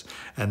father is,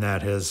 and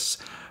that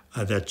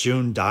that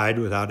June died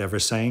without ever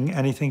saying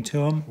anything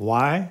to him.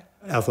 Why?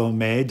 Ethel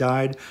May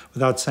died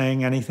without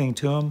saying anything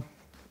to him.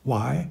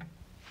 Why?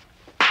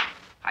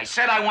 I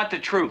said I want the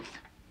truth.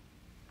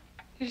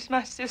 She's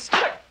my sister.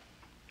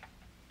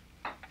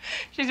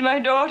 She's my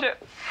daughter.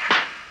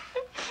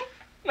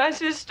 My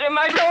sister,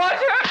 my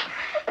daughter.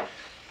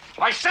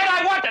 I said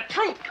I want the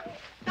truth.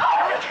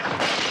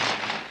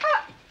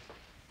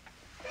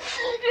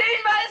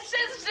 She's my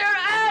sister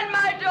and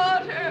my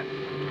daughter.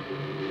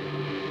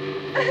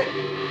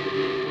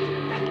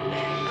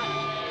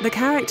 The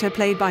character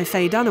played by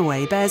Faye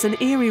Dunaway bears an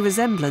eerie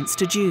resemblance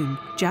to June,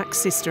 Jack's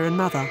sister and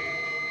mother.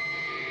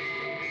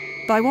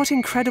 By what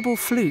incredible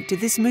fluke did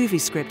this movie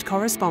script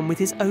correspond with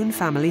his own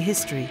family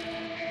history?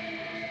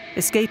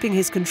 Escaping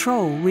his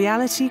control,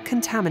 reality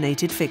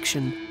contaminated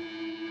fiction.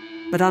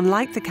 But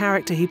unlike the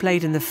character he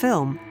played in the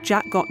film,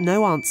 Jack got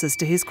no answers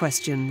to his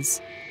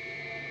questions.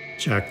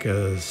 Jack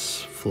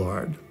is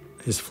floored.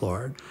 He's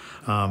floored.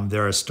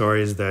 There are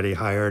stories that he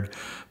hired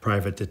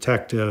private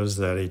detectives,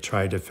 that he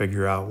tried to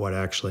figure out what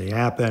actually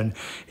happened.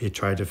 He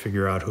tried to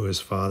figure out who his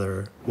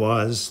father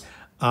was.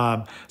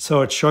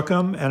 So it shook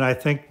him, and I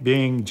think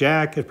being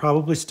Jack, it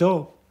probably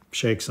still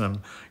shakes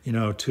him,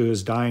 to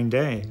his dying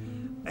day.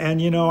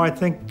 And, I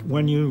think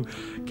when you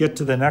get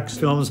to the next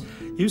films,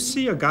 you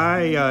see a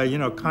guy,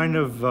 kind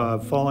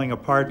of falling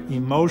apart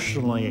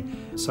emotionally,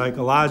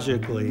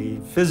 psychologically,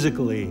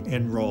 physically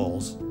in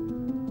roles.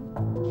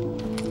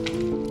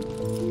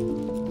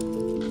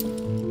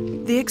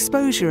 The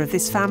exposure of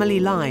this family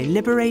lie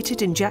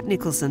liberated in Jack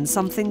Nicholson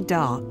something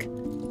dark.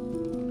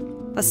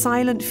 A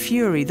silent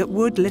fury that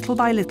would, little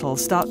by little,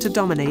 start to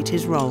dominate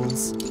his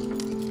roles.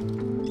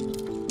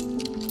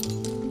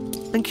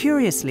 And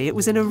curiously, it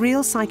was in a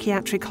real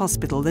psychiatric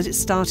hospital that it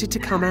started to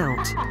come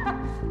out.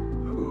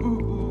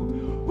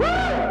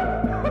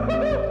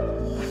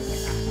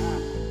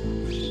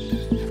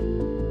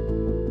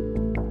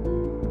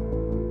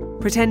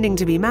 Pretending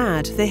to be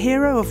mad, the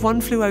hero of One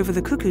Flew Over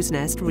the Cuckoo's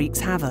Nest wreaks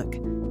havoc.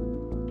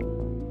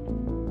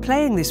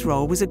 Playing this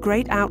role was a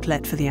great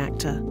outlet for the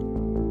actor.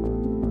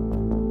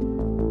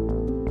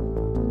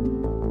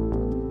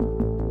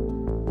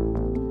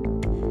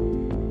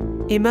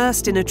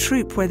 Immersed in a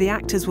troupe where the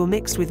actors were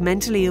mixed with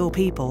mentally ill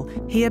people,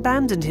 he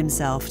abandoned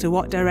himself to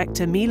what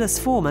director Milos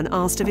Forman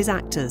asked of his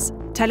actors,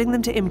 telling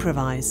them to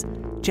improvise.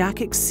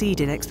 Jack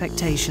exceeded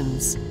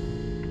expectations.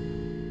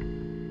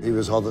 He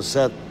was on the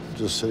set,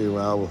 just sitting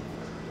around with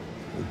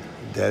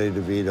Danny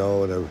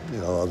DeVito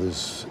and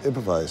others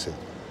improvising.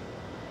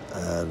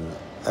 And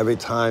every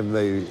time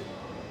they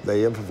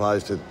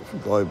improvised it,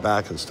 going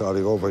back and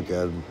starting over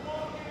again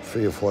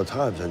 3 or 4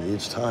 times, and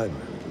each time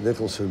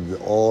Nicholson,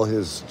 all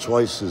his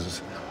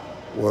choices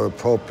were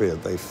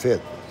appropriate, they fit,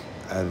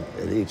 and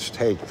in each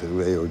take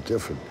they were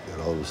different. It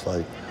was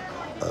like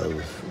I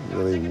was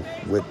really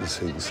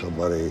witnessing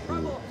somebody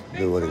who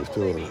knew what he was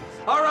doing.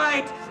 All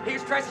right,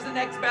 here's Tress as the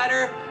next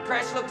batter.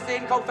 Tress looks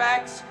in,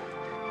 Koufax.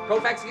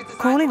 Koufax gets the...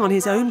 Calling on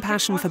his own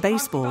passion for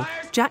baseball,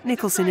 Jack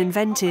Nicholson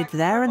invented,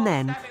 there and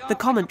then, the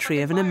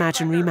commentary of an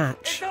imaginary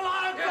match.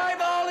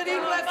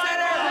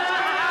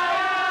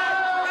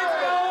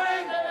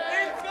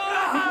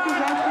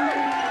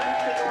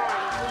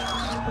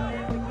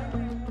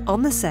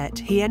 On the set,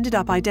 he ended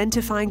up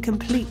identifying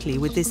completely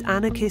with this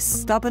anarchist's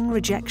stubborn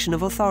rejection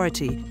of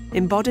authority,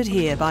 embodied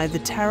here by the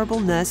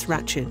terrible Nurse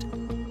Ratched.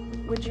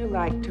 Would you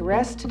like to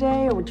rest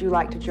today, or would you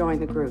like to join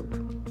the group?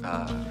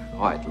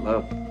 I'd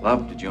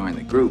love to join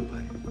the group.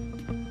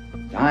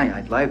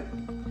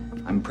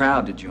 I'm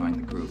proud to join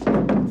the group,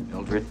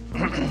 Mildred.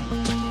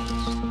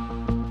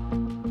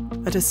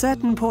 At a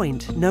certain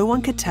point, no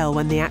one could tell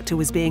when the actor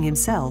was being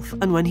himself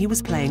and when he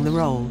was playing the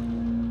role.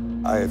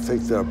 I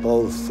think they're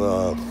both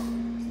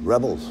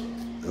rebels.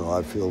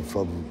 I feel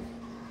from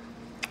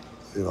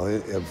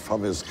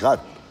his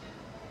gut,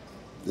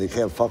 you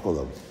can't fuck with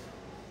him.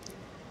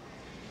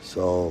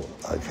 So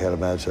I can't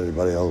imagine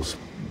anybody else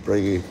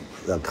bringing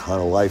that kind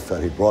of life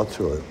that he brought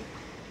to it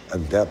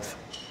and depth.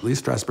 Lee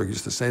Strasberg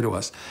used to say to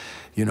us,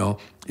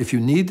 if you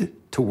need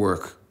to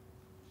work,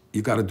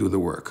 you got to do the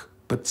work.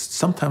 But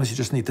sometimes you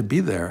just need to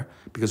be there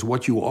because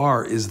what you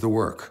are is the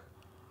work.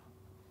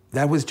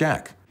 That was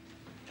Jack.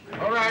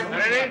 All right,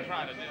 ready?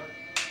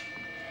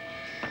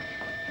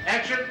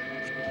 Action.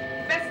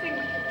 The best thing we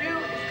can do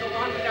is go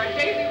on with our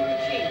daily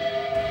routine.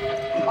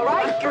 All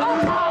right?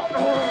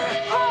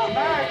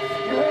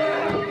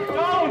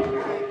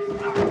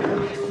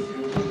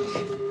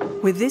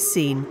 With this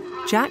scene,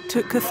 Jack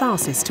took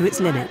catharsis to its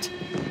limit.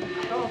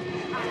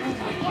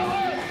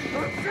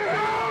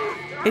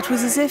 It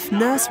was as if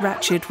Nurse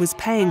Ratched was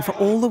paying for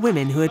all the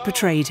women who had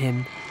betrayed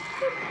him.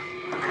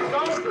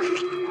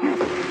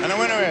 And the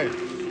winner is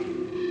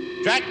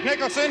Jack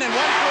Nicholson and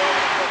 1 Flew Over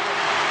the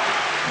Cuckoo's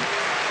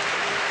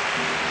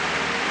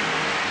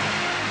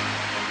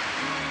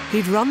Nest.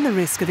 He'd run the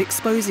risk of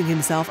exposing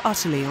himself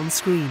utterly on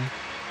screen.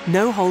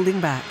 No holding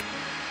back.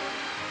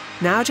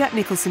 Now Jack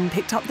Nicholson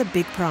picked up the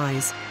big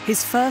prize,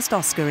 his first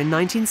Oscar in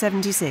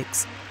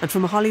 1976, and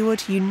from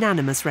Hollywood,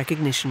 unanimous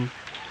recognition.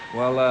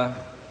 Well,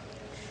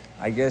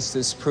 I guess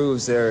this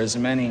proves there are as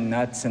many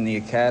nuts in the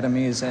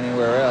Academy as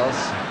anywhere else.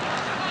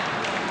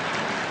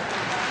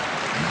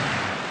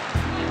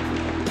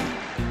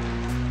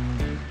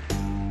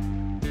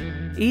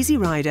 Easy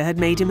Rider had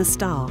made him a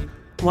star.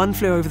 1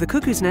 Flew Over the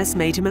Cuckoo's Nest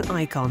made him an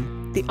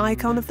icon, the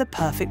icon of the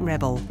perfect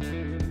rebel.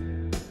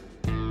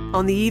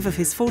 On the eve of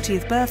his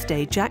 40th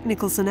birthday, Jack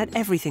Nicholson had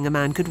everything a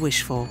man could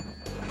wish for.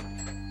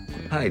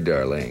 Hi,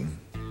 darling.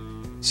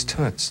 It's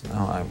Toots.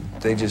 No,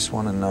 they just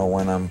want to know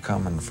when I'm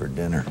coming for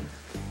dinner.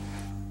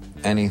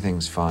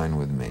 Anything's fine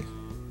with me.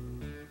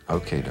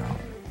 Okay, darling.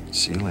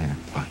 See you later.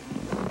 Bye.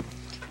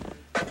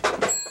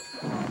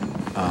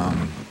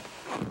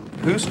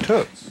 Who's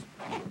Toots?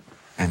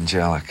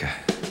 Angelica.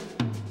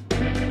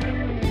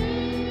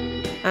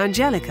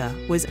 Angelica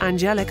was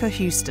Angelica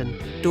Houston,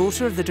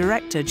 daughter of the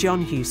director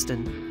John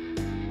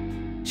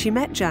Huston. She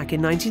met Jack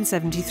in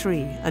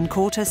 1973 and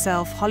called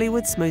herself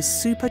Hollywood's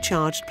most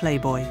supercharged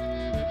playboy.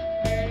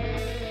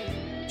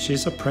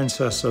 She's a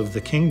princess of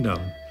the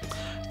kingdom.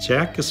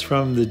 Jack is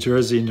from the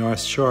Jersey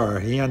North Shore.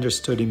 He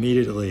understood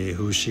immediately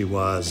who she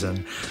was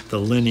and the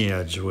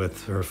lineage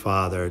with her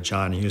father,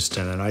 John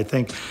Huston, and I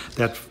think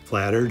that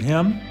flattered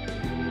him.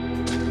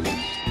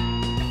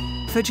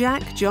 For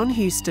Jack, John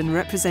Huston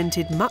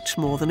represented much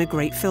more than a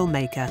great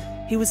filmmaker.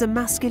 He was a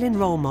masculine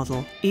role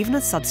model, even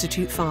a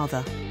substitute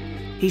father.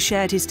 He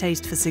shared his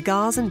taste for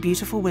cigars and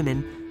beautiful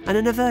women, and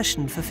an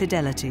aversion for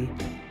fidelity.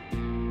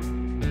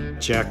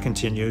 Jack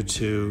continued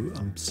to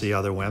see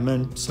other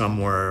women.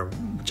 Some were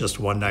just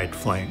one-night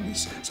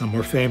flings. Some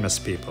were famous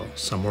people.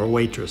 Some were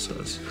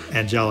waitresses.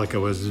 Angelica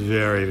was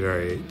very,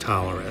 very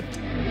tolerant.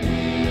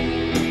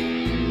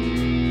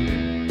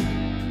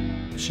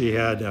 She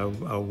had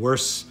a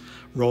worse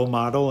role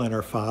model in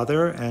her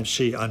father, and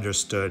she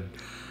understood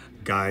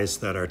guys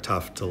that are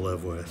tough to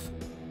live with.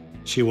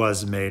 She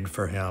was made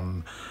for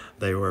him.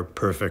 They were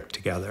perfect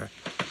together.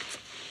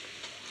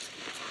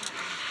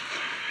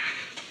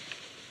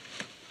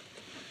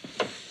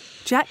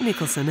 Jack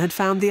Nicholson had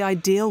found the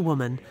ideal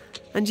woman,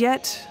 and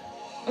yet...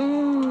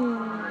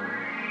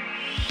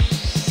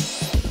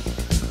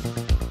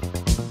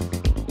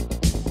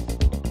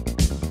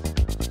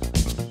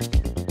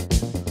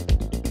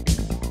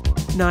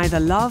 Neither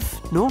love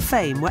nor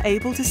fame were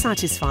able to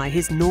satisfy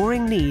his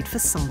gnawing need for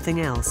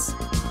something else.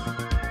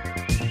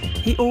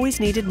 He always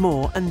needed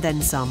more and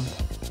then some.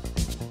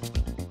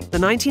 The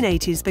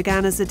 1980s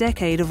began as the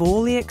decade of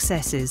all the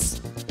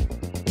excesses.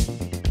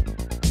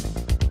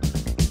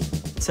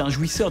 C'est un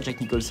jouisseur,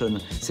 Jack Nicholson.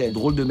 C'est un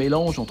drôle de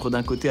mélange entre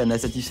d'un côté un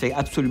insatisfait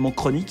absolument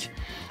chronique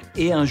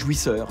et un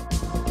jouisseur.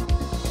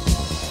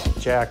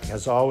 Jack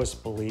has always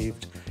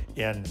believed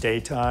in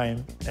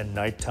daytime and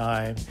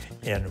nighttime,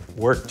 in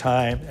work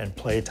time and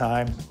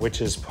playtime,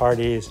 which is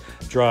parties,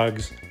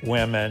 drugs,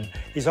 women.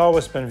 He's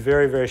always been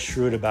very, very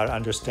shrewd about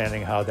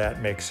understanding how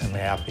that makes him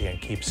happy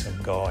and keeps him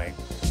going.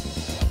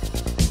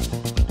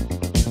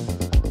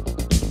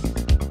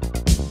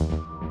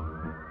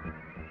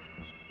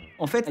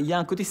 En fait, il y a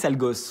un côté sale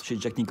gosse chez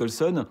Jack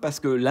Nicholson, parce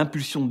que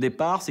l'impulsion de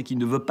départ, c'est qu'il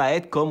ne veut pas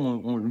être comme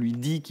on lui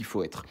dit qu'il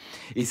faut être.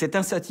 Et cette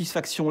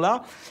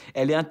insatisfaction-là,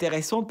 elle est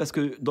intéressante parce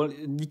que dans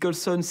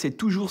Nicholson, c'est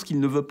toujours ce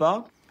qu'il ne veut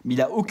pas, mais il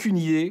n'a aucune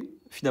idée,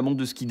 finalement,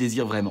 de ce qu'il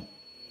désire vraiment.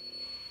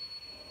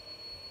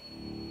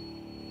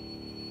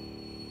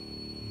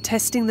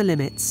 Testing the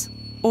limits,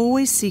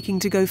 always seeking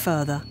to go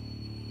further.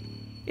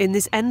 In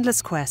this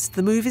endless quest,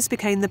 the movies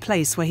became the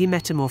place where he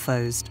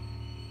metamorphosed.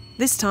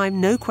 This time,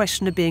 no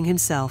question of being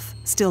himself,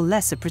 still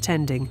less of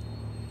pretending.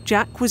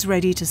 Jack was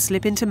ready to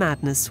slip into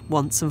madness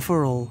once and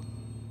for all.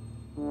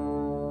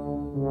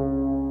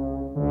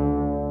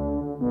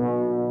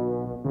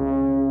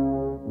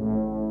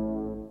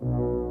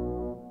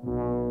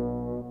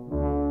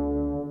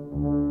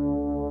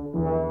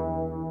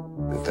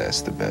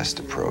 That's the best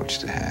approach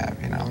to have,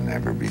 you know,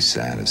 never be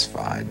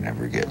satisfied,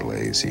 never get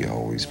lazy,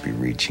 always be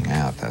reaching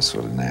out. That's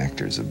what an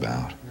actor's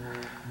about.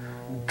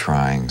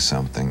 Trying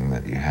something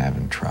that you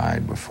haven't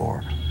tried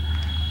before.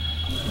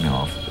 You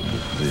know,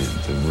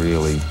 the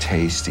really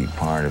tasty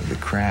part of the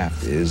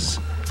craft is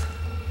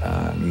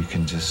you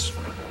can just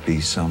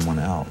be someone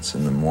else,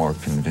 and the more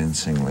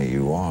convincingly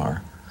you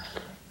are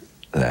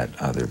that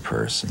other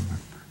person,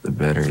 the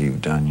better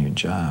you've done your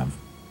job.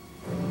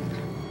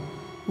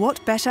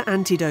 What better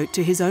antidote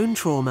to his own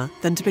trauma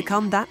than to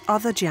become that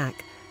other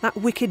Jack, that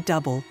wicked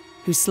double,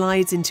 who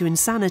slides into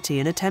insanity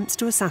and attempts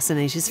to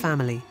assassinate his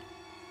family?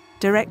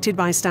 Directed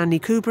by Stanley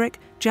Kubrick,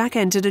 Jack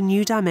entered a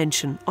new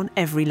dimension on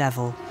every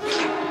level.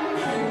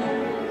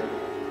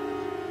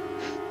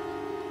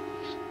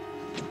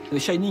 The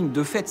Shining,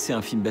 de fait, c'est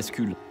un film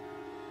bascule.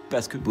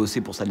 parce que bosser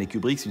pour Stanley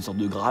Kubrick, c'est une sorte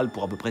de Graal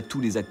pour à peu près tous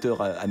les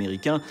acteurs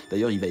américains.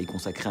 D'ailleurs, il va y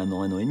consacrer un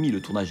an et demi.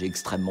 Le tournage est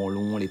extrêmement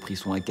long, les prix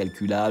sont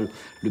incalculables,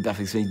 le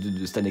perfectionnisme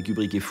de Stanley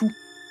Kubrick est fou.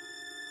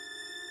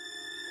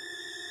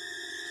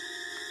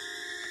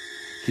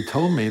 He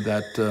told me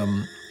that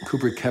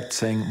Kubrick kept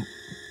saying,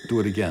 do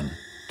it again,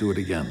 do it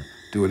again,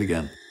 do it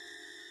again.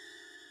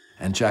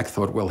 And Jack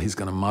thought, well, he's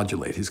going to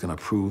modulate. He's going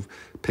to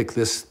pick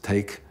this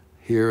take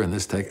here and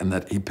this take, and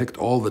that he picked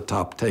all the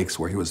top takes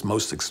where he was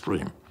most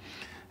extreme.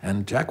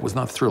 And Jack was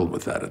not thrilled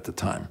with that at the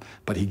time,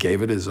 but he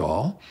gave it his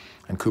all,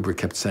 and Kubrick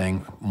kept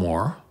saying,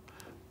 more,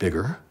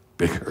 bigger,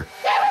 bigger.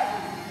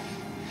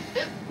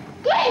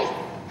 Please!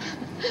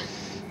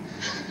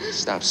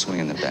 Stop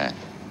swinging the bat.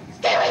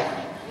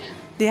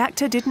 The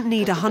actor didn't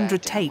need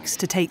 100 takes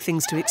to take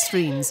things to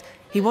extremes.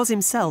 He was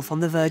himself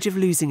on the verge of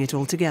losing it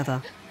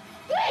altogether.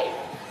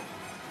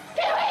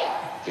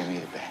 Give me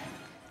the bat.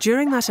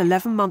 During that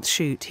 11-month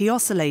shoot, he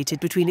oscillated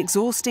between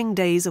exhausting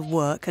days of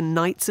work and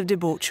nights of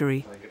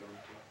debauchery.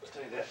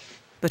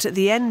 But at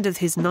the end of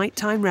his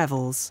nighttime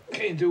revels,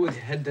 Can you do it with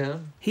your head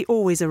down? he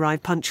always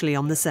arrived punctually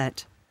on the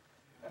set.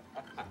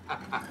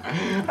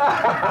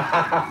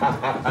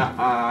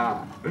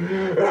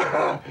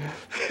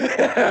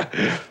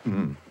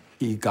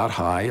 He got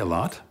high a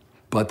lot,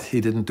 but he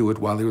didn't do it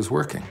while he was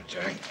working.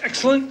 Jack,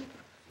 excellent.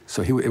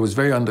 So it was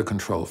very under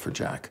control for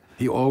Jack.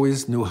 He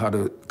always knew how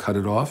to cut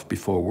it off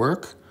before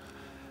work,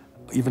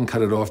 even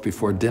cut it off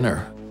before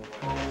dinner.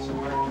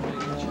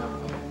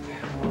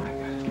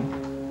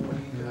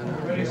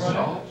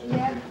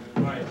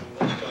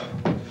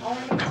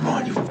 Come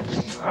on, you.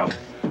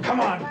 Come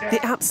on, Dad.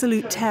 The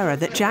absolute terror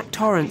that Jack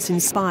Torrance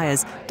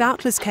inspires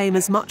doubtless came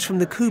as much from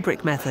the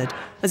Kubrick method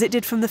as it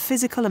did from the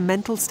physical and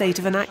mental state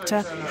of an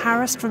actor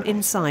harassed from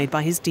inside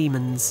by his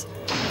demons.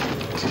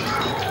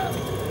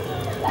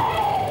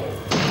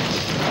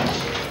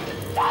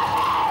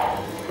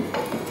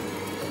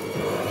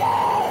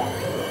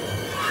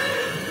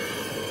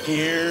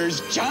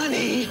 Here's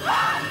Johnny.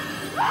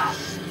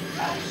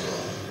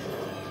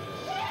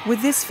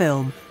 With this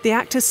film, the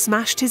actor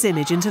smashed his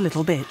image into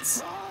little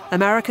bits.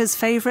 America's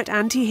favourite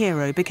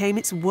anti-hero became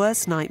its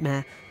worst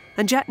nightmare,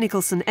 and Jack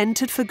Nicholson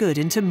entered for good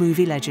into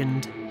movie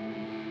legend.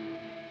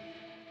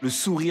 Le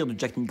sourire de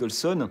Jack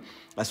Nicholson,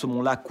 à ce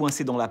moment-là,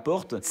 coincé dans la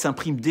porte,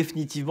 s'imprime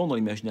définitivement dans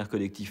l'imaginaire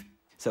collectif.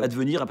 Ça va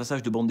devenir un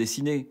personnage de bande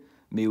dessinée,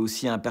 mais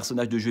aussi un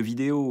personnage de jeu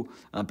vidéo,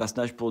 un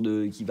personnage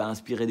qui va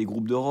inspirer des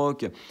groupes de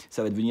rock.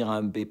 Ça va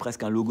devenir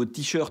presque un logo de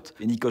t-shirt.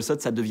 Et Nicholson,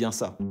 ça devient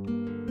ça.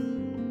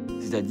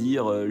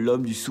 C'est-à-dire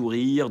l'homme du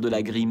sourire, de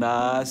la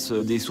grimace,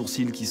 des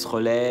sourcils qui se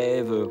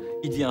relèvent.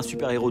 Il devient un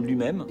super-héros de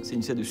lui-même, c'est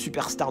une sorte de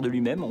superstar de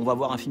lui-même. On va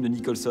voir un film de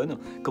Nicholson,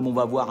 comme on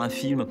va voir un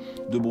film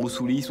de Bruce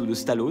Willis ou de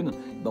Stallone.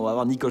 On va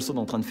voir Nicholson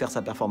en train de faire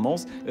sa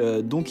performance.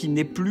 Donc il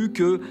n'est plus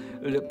que,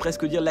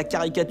 presque dire, la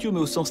caricature,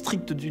 mais au sens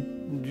strict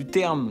du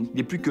terme. Il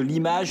n'est plus que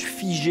l'image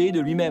figée de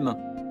lui-même.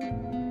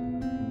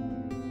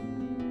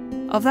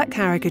 Of that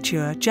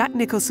caricature, Jack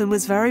Nicholson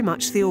was very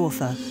much the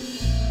author.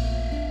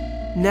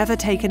 Never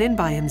taken in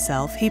by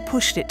himself, he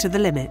pushed it to the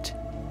limit.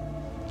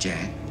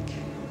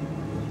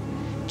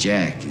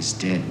 Jack is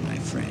dead, my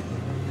friend.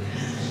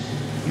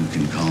 You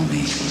can call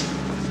me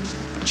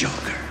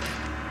Joker.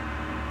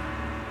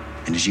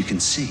 And as you can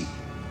see,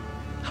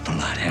 I'm a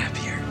lot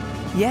happier.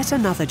 Yet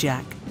another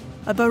Jack,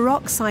 a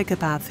baroque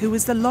psychopath who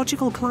was the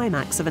logical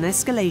climax of an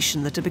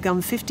escalation that had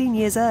begun 15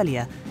 years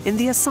earlier in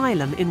the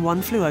asylum in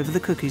One Flew Over the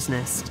Cuckoo's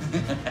Nest.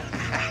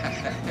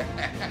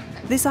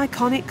 This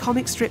iconic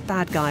comic strip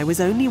bad guy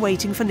was only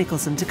waiting for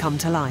Nicholson to come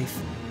to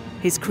life.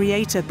 His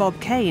creator, Bob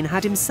Kane,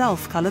 had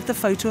himself coloured the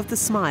photo of the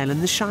smile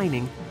in The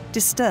Shining,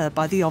 disturbed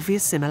by the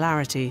obvious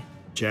similarity.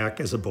 Jack,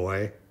 as a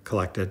boy,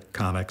 collected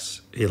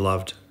comics. He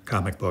loved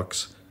comic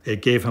books.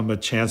 It gave him a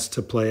chance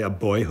to play a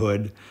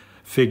boyhood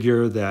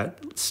figure that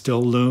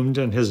still loomed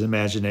in his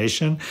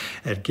imagination.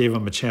 It gave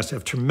him a chance to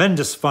have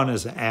tremendous fun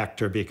as an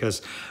actor,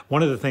 because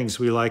one of the things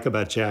we like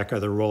about Jack are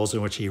the roles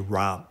in which he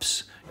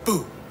romps.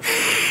 Boo!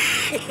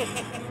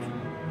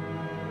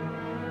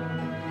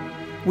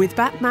 With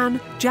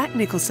Batman, Jack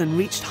Nicholson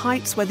reached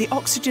heights where the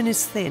oxygen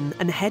is thin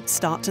and heads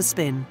start to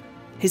spin.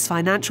 His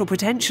financial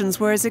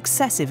pretensions were as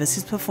excessive as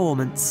his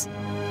performance.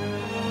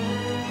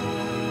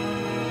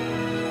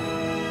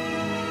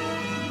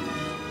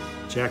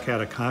 Jack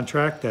had a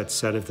contract that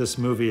said if this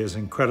movie is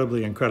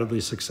incredibly, incredibly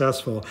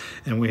successful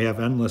and we have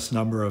endless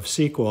number of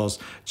sequels,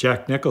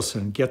 Jack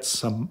Nicholson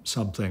gets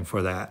something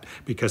for that,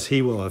 because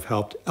he will have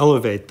helped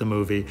elevate the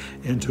movie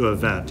into an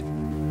event.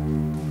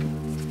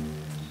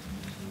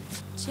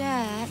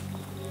 Jack,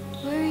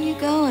 where are you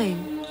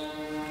going?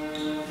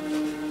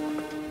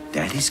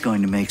 Daddy's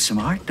going to make some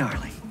art,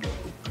 darling.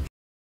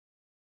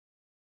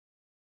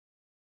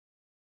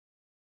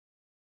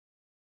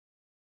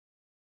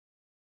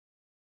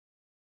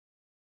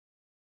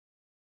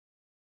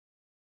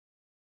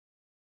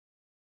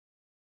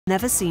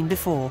 Never seen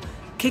before,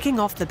 kicking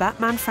off the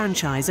Batman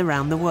franchise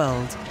around the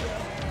world.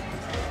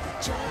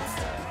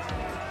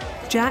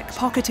 Jack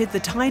pocketed the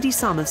tidy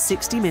sum of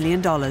 $60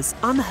 million,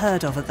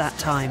 unheard of at that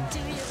time.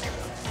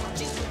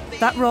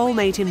 That role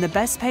made him the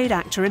best-paid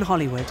actor in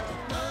Hollywood.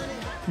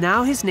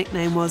 Now his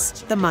nickname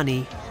was The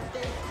Money.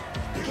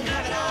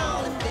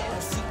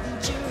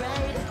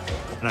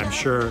 And I'm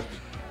sure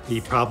he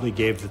probably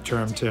gave the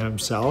term to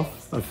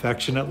himself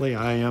affectionately,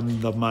 I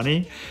am the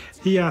money.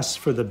 He asked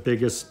for the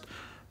biggest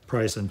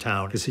price in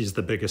town because he's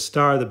the biggest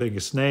star, the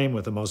biggest name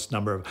with the most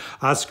number of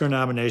Oscar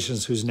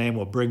nominations, whose name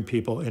will bring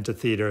people into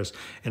theaters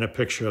in a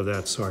picture of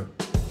that sort.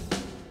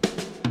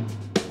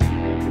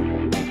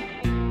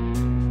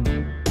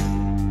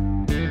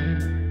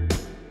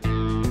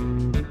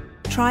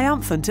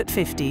 Triumphant at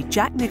 50,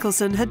 Jack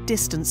Nicholson had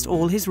distanced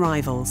all his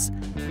rivals.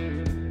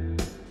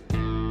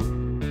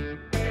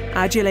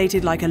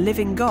 Adulated like a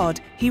living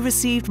god, he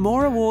received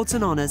more awards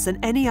and honours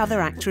than any other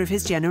actor of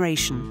his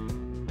generation.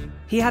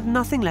 He had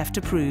nothing left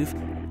to prove,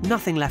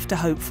 nothing left to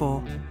hope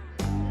for.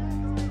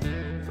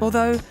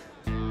 Although,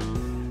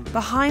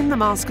 behind the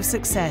mask of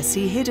success,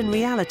 he hid in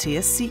reality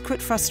a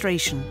secret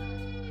frustration,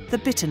 the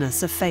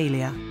bitterness of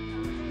failure.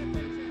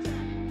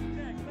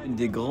 Une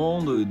des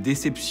grandes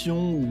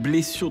déceptions ou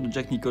blessures de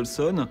Jack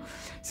Nicholson,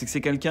 c'est que c'est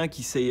quelqu'un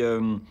qui s'est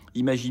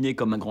imaginé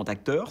comme un grand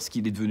acteur, ce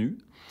qu'il est devenu,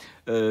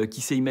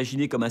 qui s'est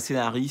imaginé comme un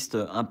scénariste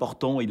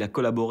important, il a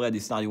collaboré à des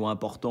scénarios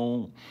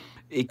importants,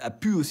 et a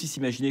pu aussi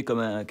s'imaginer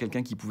comme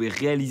quelqu'un qui pouvait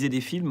réaliser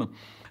des films,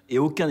 et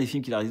aucun des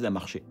films qu'il a réalisés n'a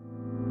marché.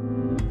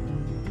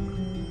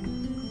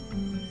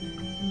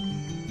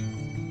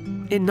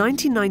 In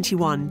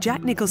 1991,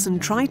 Jack Nicholson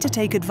tried to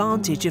take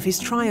advantage of his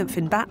triumph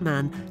in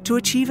Batman to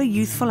achieve a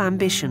youthful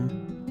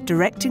ambition,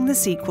 directing the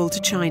sequel to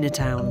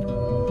Chinatown.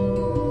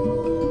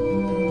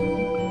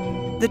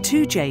 The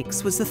Two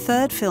Jakes was the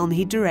third film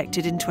he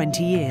directed in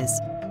 20 years.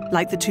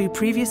 Like the two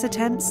previous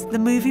attempts, the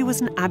movie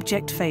was an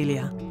abject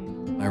failure.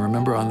 I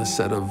remember on the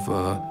set of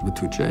The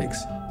Two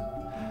Jakes,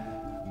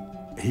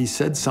 he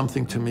said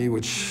something to me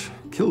which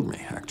killed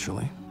me,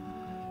 actually.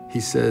 He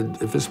said,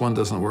 if this one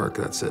doesn't work,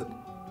 that's it.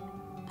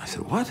 I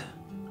said, what?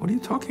 What are you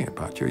talking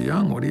about? You're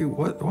young,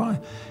 why?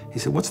 He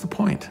said, what's the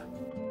point?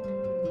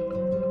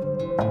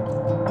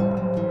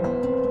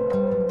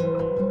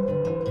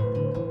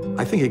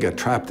 I think he got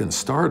trapped in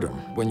stardom.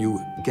 When you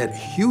get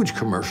huge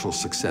commercial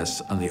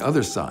success on the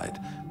other side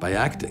by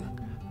acting,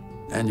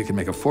 and you can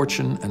make a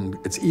fortune, and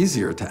it's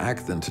easier to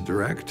act than to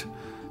direct,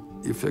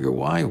 you figure,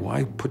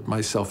 why put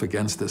myself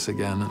against this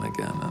again and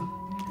again? And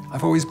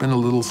I've always been a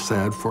little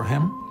sad for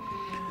him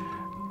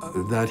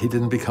that he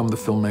didn't become the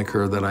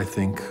filmmaker that I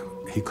think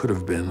he could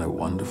have been, a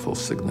wonderful,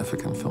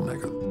 significant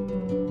filmmaker.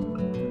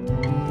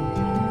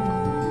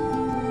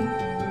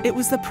 It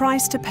was the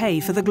price to pay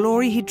for the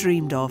glory he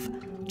dreamed of.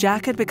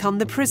 Jack had become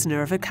the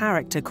prisoner of a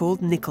character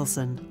called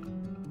Nicholson.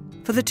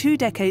 For the 2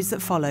 decades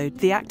that followed,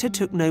 the actor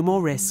took no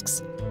more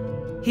risks.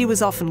 He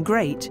was often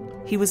great,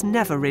 he was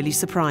never really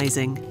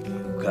surprising.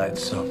 Got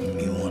something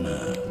you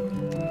wanna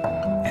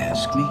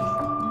ask me?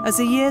 As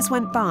the years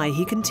went by,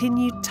 he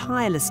continued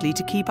tirelessly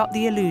to keep up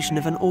the illusion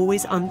of an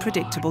always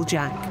unpredictable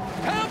Jack.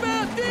 How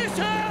about this,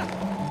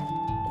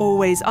 huh?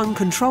 Always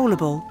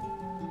uncontrollable,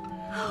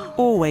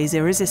 always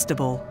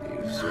irresistible.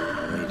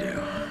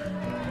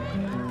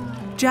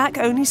 Jack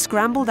only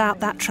scrambled out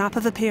that trap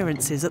of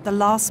appearances at the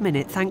last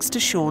minute thanks to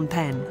Sean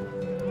Penn.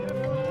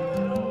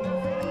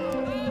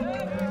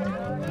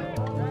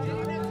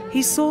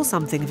 He saw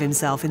something of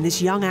himself in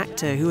this young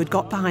actor who had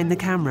got behind the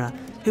camera,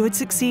 who had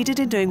succeeded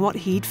in doing what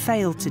he'd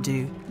failed to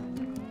do.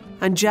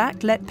 And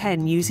Jack let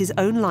Penn use his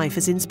own life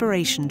as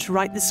inspiration to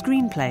write the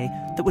screenplay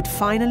that would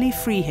finally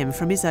free him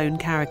from his own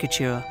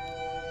caricature.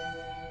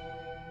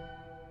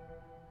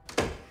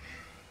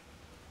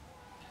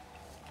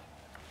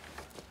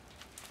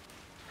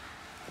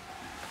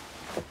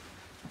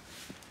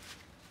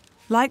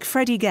 Like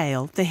Freddie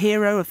Gale, the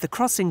hero of The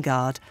Crossing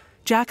Guard,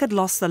 Jack had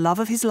lost the love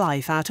of his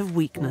life out of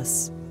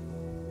weakness.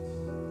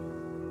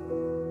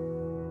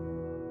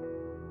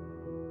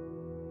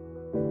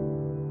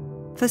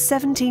 For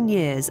 17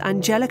 years,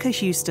 Angelica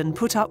Houston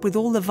put up with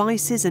all the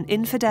vices and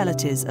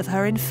infidelities of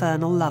her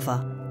infernal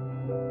lover.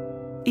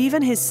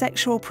 Even his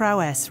sexual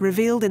prowess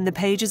revealed in the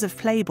pages of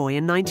Playboy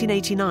in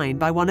 1989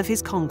 by one of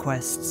his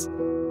conquests.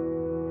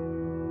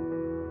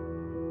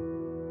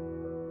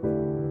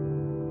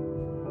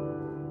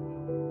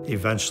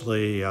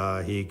 Eventually,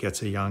 he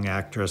gets a young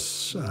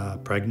actress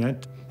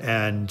pregnant,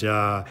 and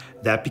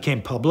that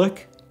became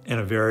public in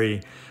a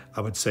very,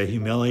 I would say,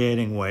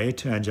 humiliating way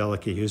to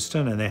Angelica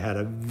Houston, and they had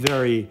a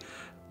very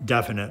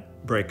definite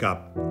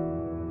breakup.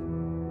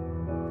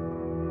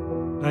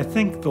 I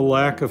think the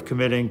lack of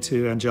committing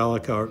to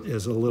Angelica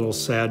is a little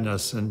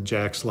sadness in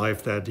Jack's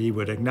life that he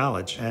would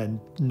acknowledge, and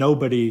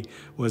nobody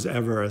was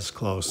ever as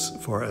close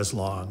for as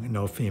long,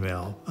 no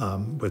female,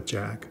 with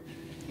Jack.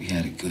 We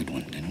had a good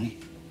one, didn't we?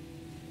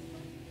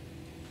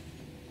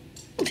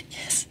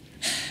 Yes.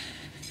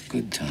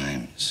 Good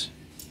times.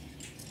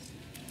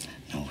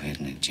 No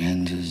hidden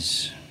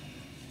agendas.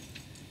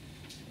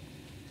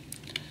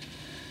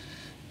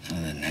 None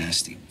of the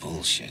nasty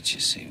bullshit you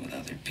see with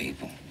other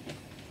people.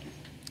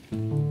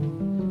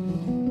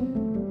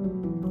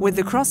 With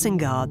The Crossing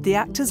Guard, the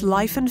actor's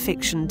life and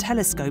fiction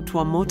telescoped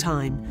one more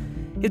time.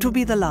 It would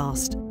be the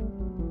last.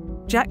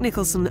 Jack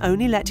Nicholson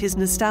only let his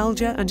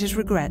nostalgia and his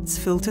regrets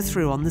filter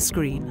through on the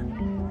screen.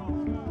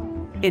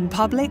 In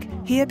public,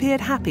 he appeared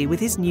happy with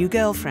his new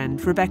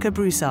girlfriend, Rebecca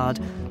Broussard,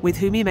 with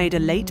whom he made a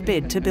late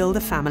bid to build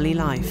a family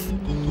life.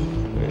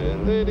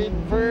 Let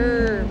it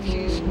burn,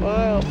 she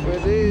smiled for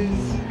this.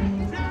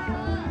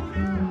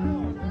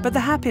 But the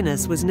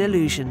happiness was an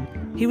illusion.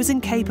 He was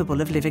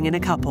incapable of living in a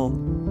couple.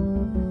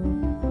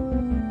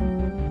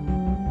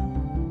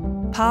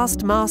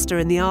 Past master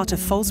in the art of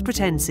false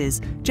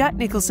pretenses, Jack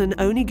Nicholson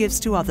only gives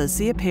to others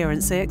the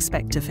appearance they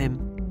expect of him.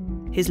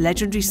 His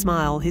legendary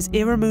smile, his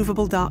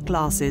irremovable dark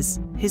glasses,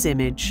 his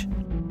image.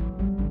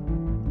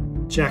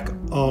 Jack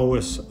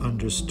always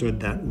understood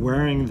that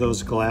wearing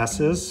those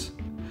glasses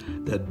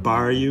that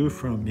bar you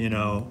from,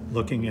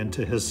 looking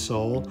into his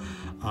soul,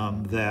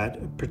 that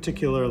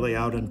particularly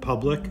out in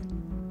public,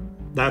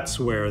 that's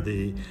where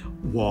the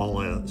wall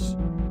is.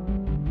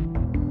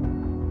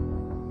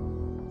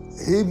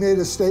 He made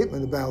a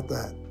statement about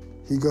that.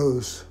 He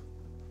goes,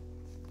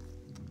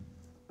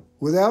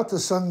 "Without the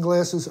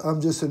sunglasses, I'm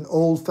just an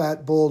old,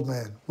 fat, bald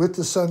man. With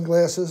the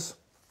sunglasses,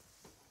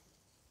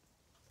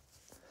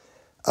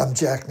 I'm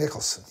Jack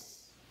Nicholson."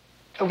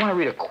 I want to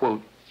read a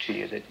quote to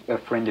you that a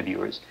friend of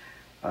yours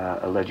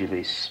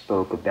allegedly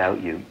spoke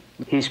about you.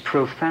 "He's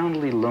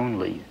profoundly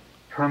lonely,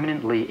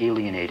 permanently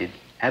alienated,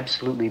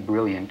 absolutely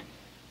brilliant,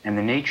 and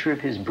the nature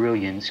of his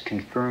brilliance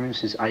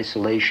confirms his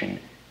isolation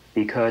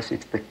because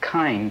it's the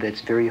kind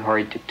that's very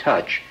hard to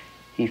touch.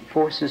 He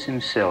forces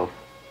himself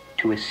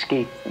to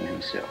escape from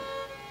himself."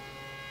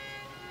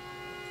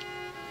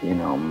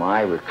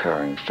 My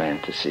recurring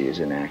fantasy as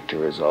an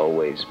actor has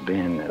always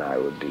been that I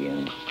would be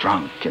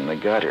drunk in the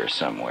gutter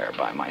somewhere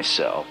by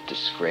myself,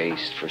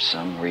 disgraced for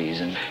some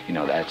reason.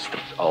 That's the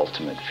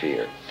ultimate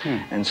fear.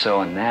 And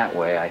so in that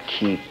way, I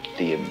keep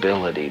the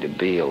ability to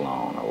be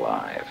alone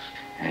alive.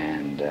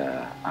 And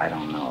I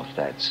don't know if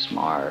that's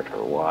smart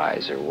or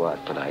wise or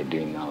what, but I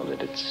do know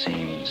that it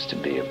seems to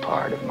be a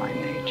part of my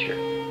nature.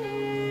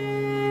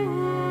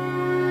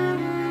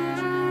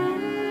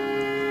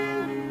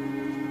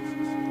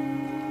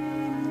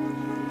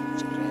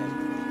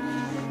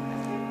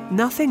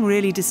 Nothing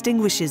really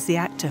distinguishes the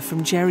actor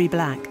from Jerry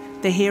Black,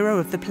 the hero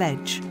of The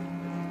Pledge.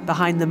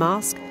 Behind the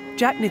mask,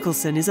 Jack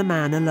Nicholson is a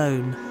man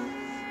alone.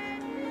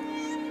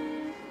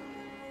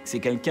 C'est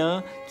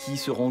quelqu'un qui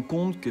se rend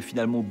compte que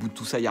finalement, au bout de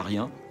tout ça, il n'y a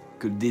rien,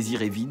 que le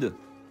désir est vide.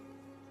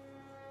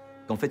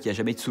 En fait, il n'y a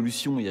jamais de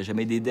solution, il n'y a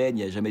jamais d'Éden,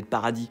 il n'y a jamais de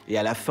paradis. Et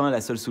à la fin, la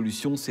seule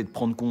solution, c'est de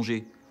prendre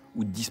congé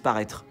ou de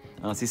disparaître.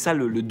 C'est ça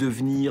le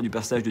devenir du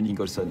personnage de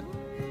Nicholson.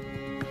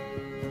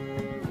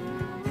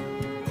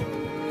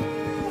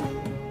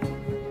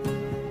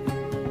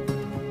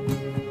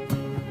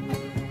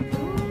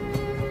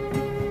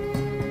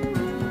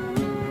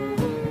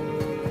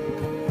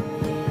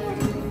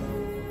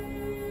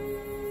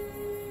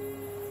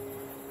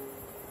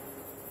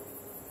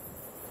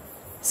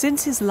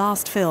 Since his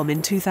last film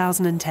in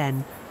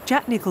 2010,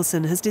 Jack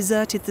Nicholson has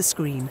deserted the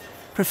screen,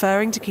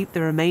 preferring to keep the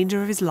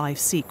remainder of his life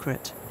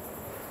secret.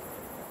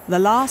 The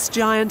last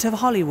giant of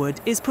Hollywood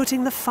is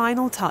putting the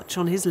final touch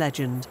on his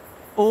legend.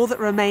 All that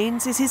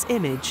remains is his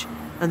image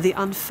and the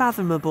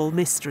unfathomable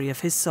mystery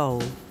of his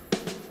soul.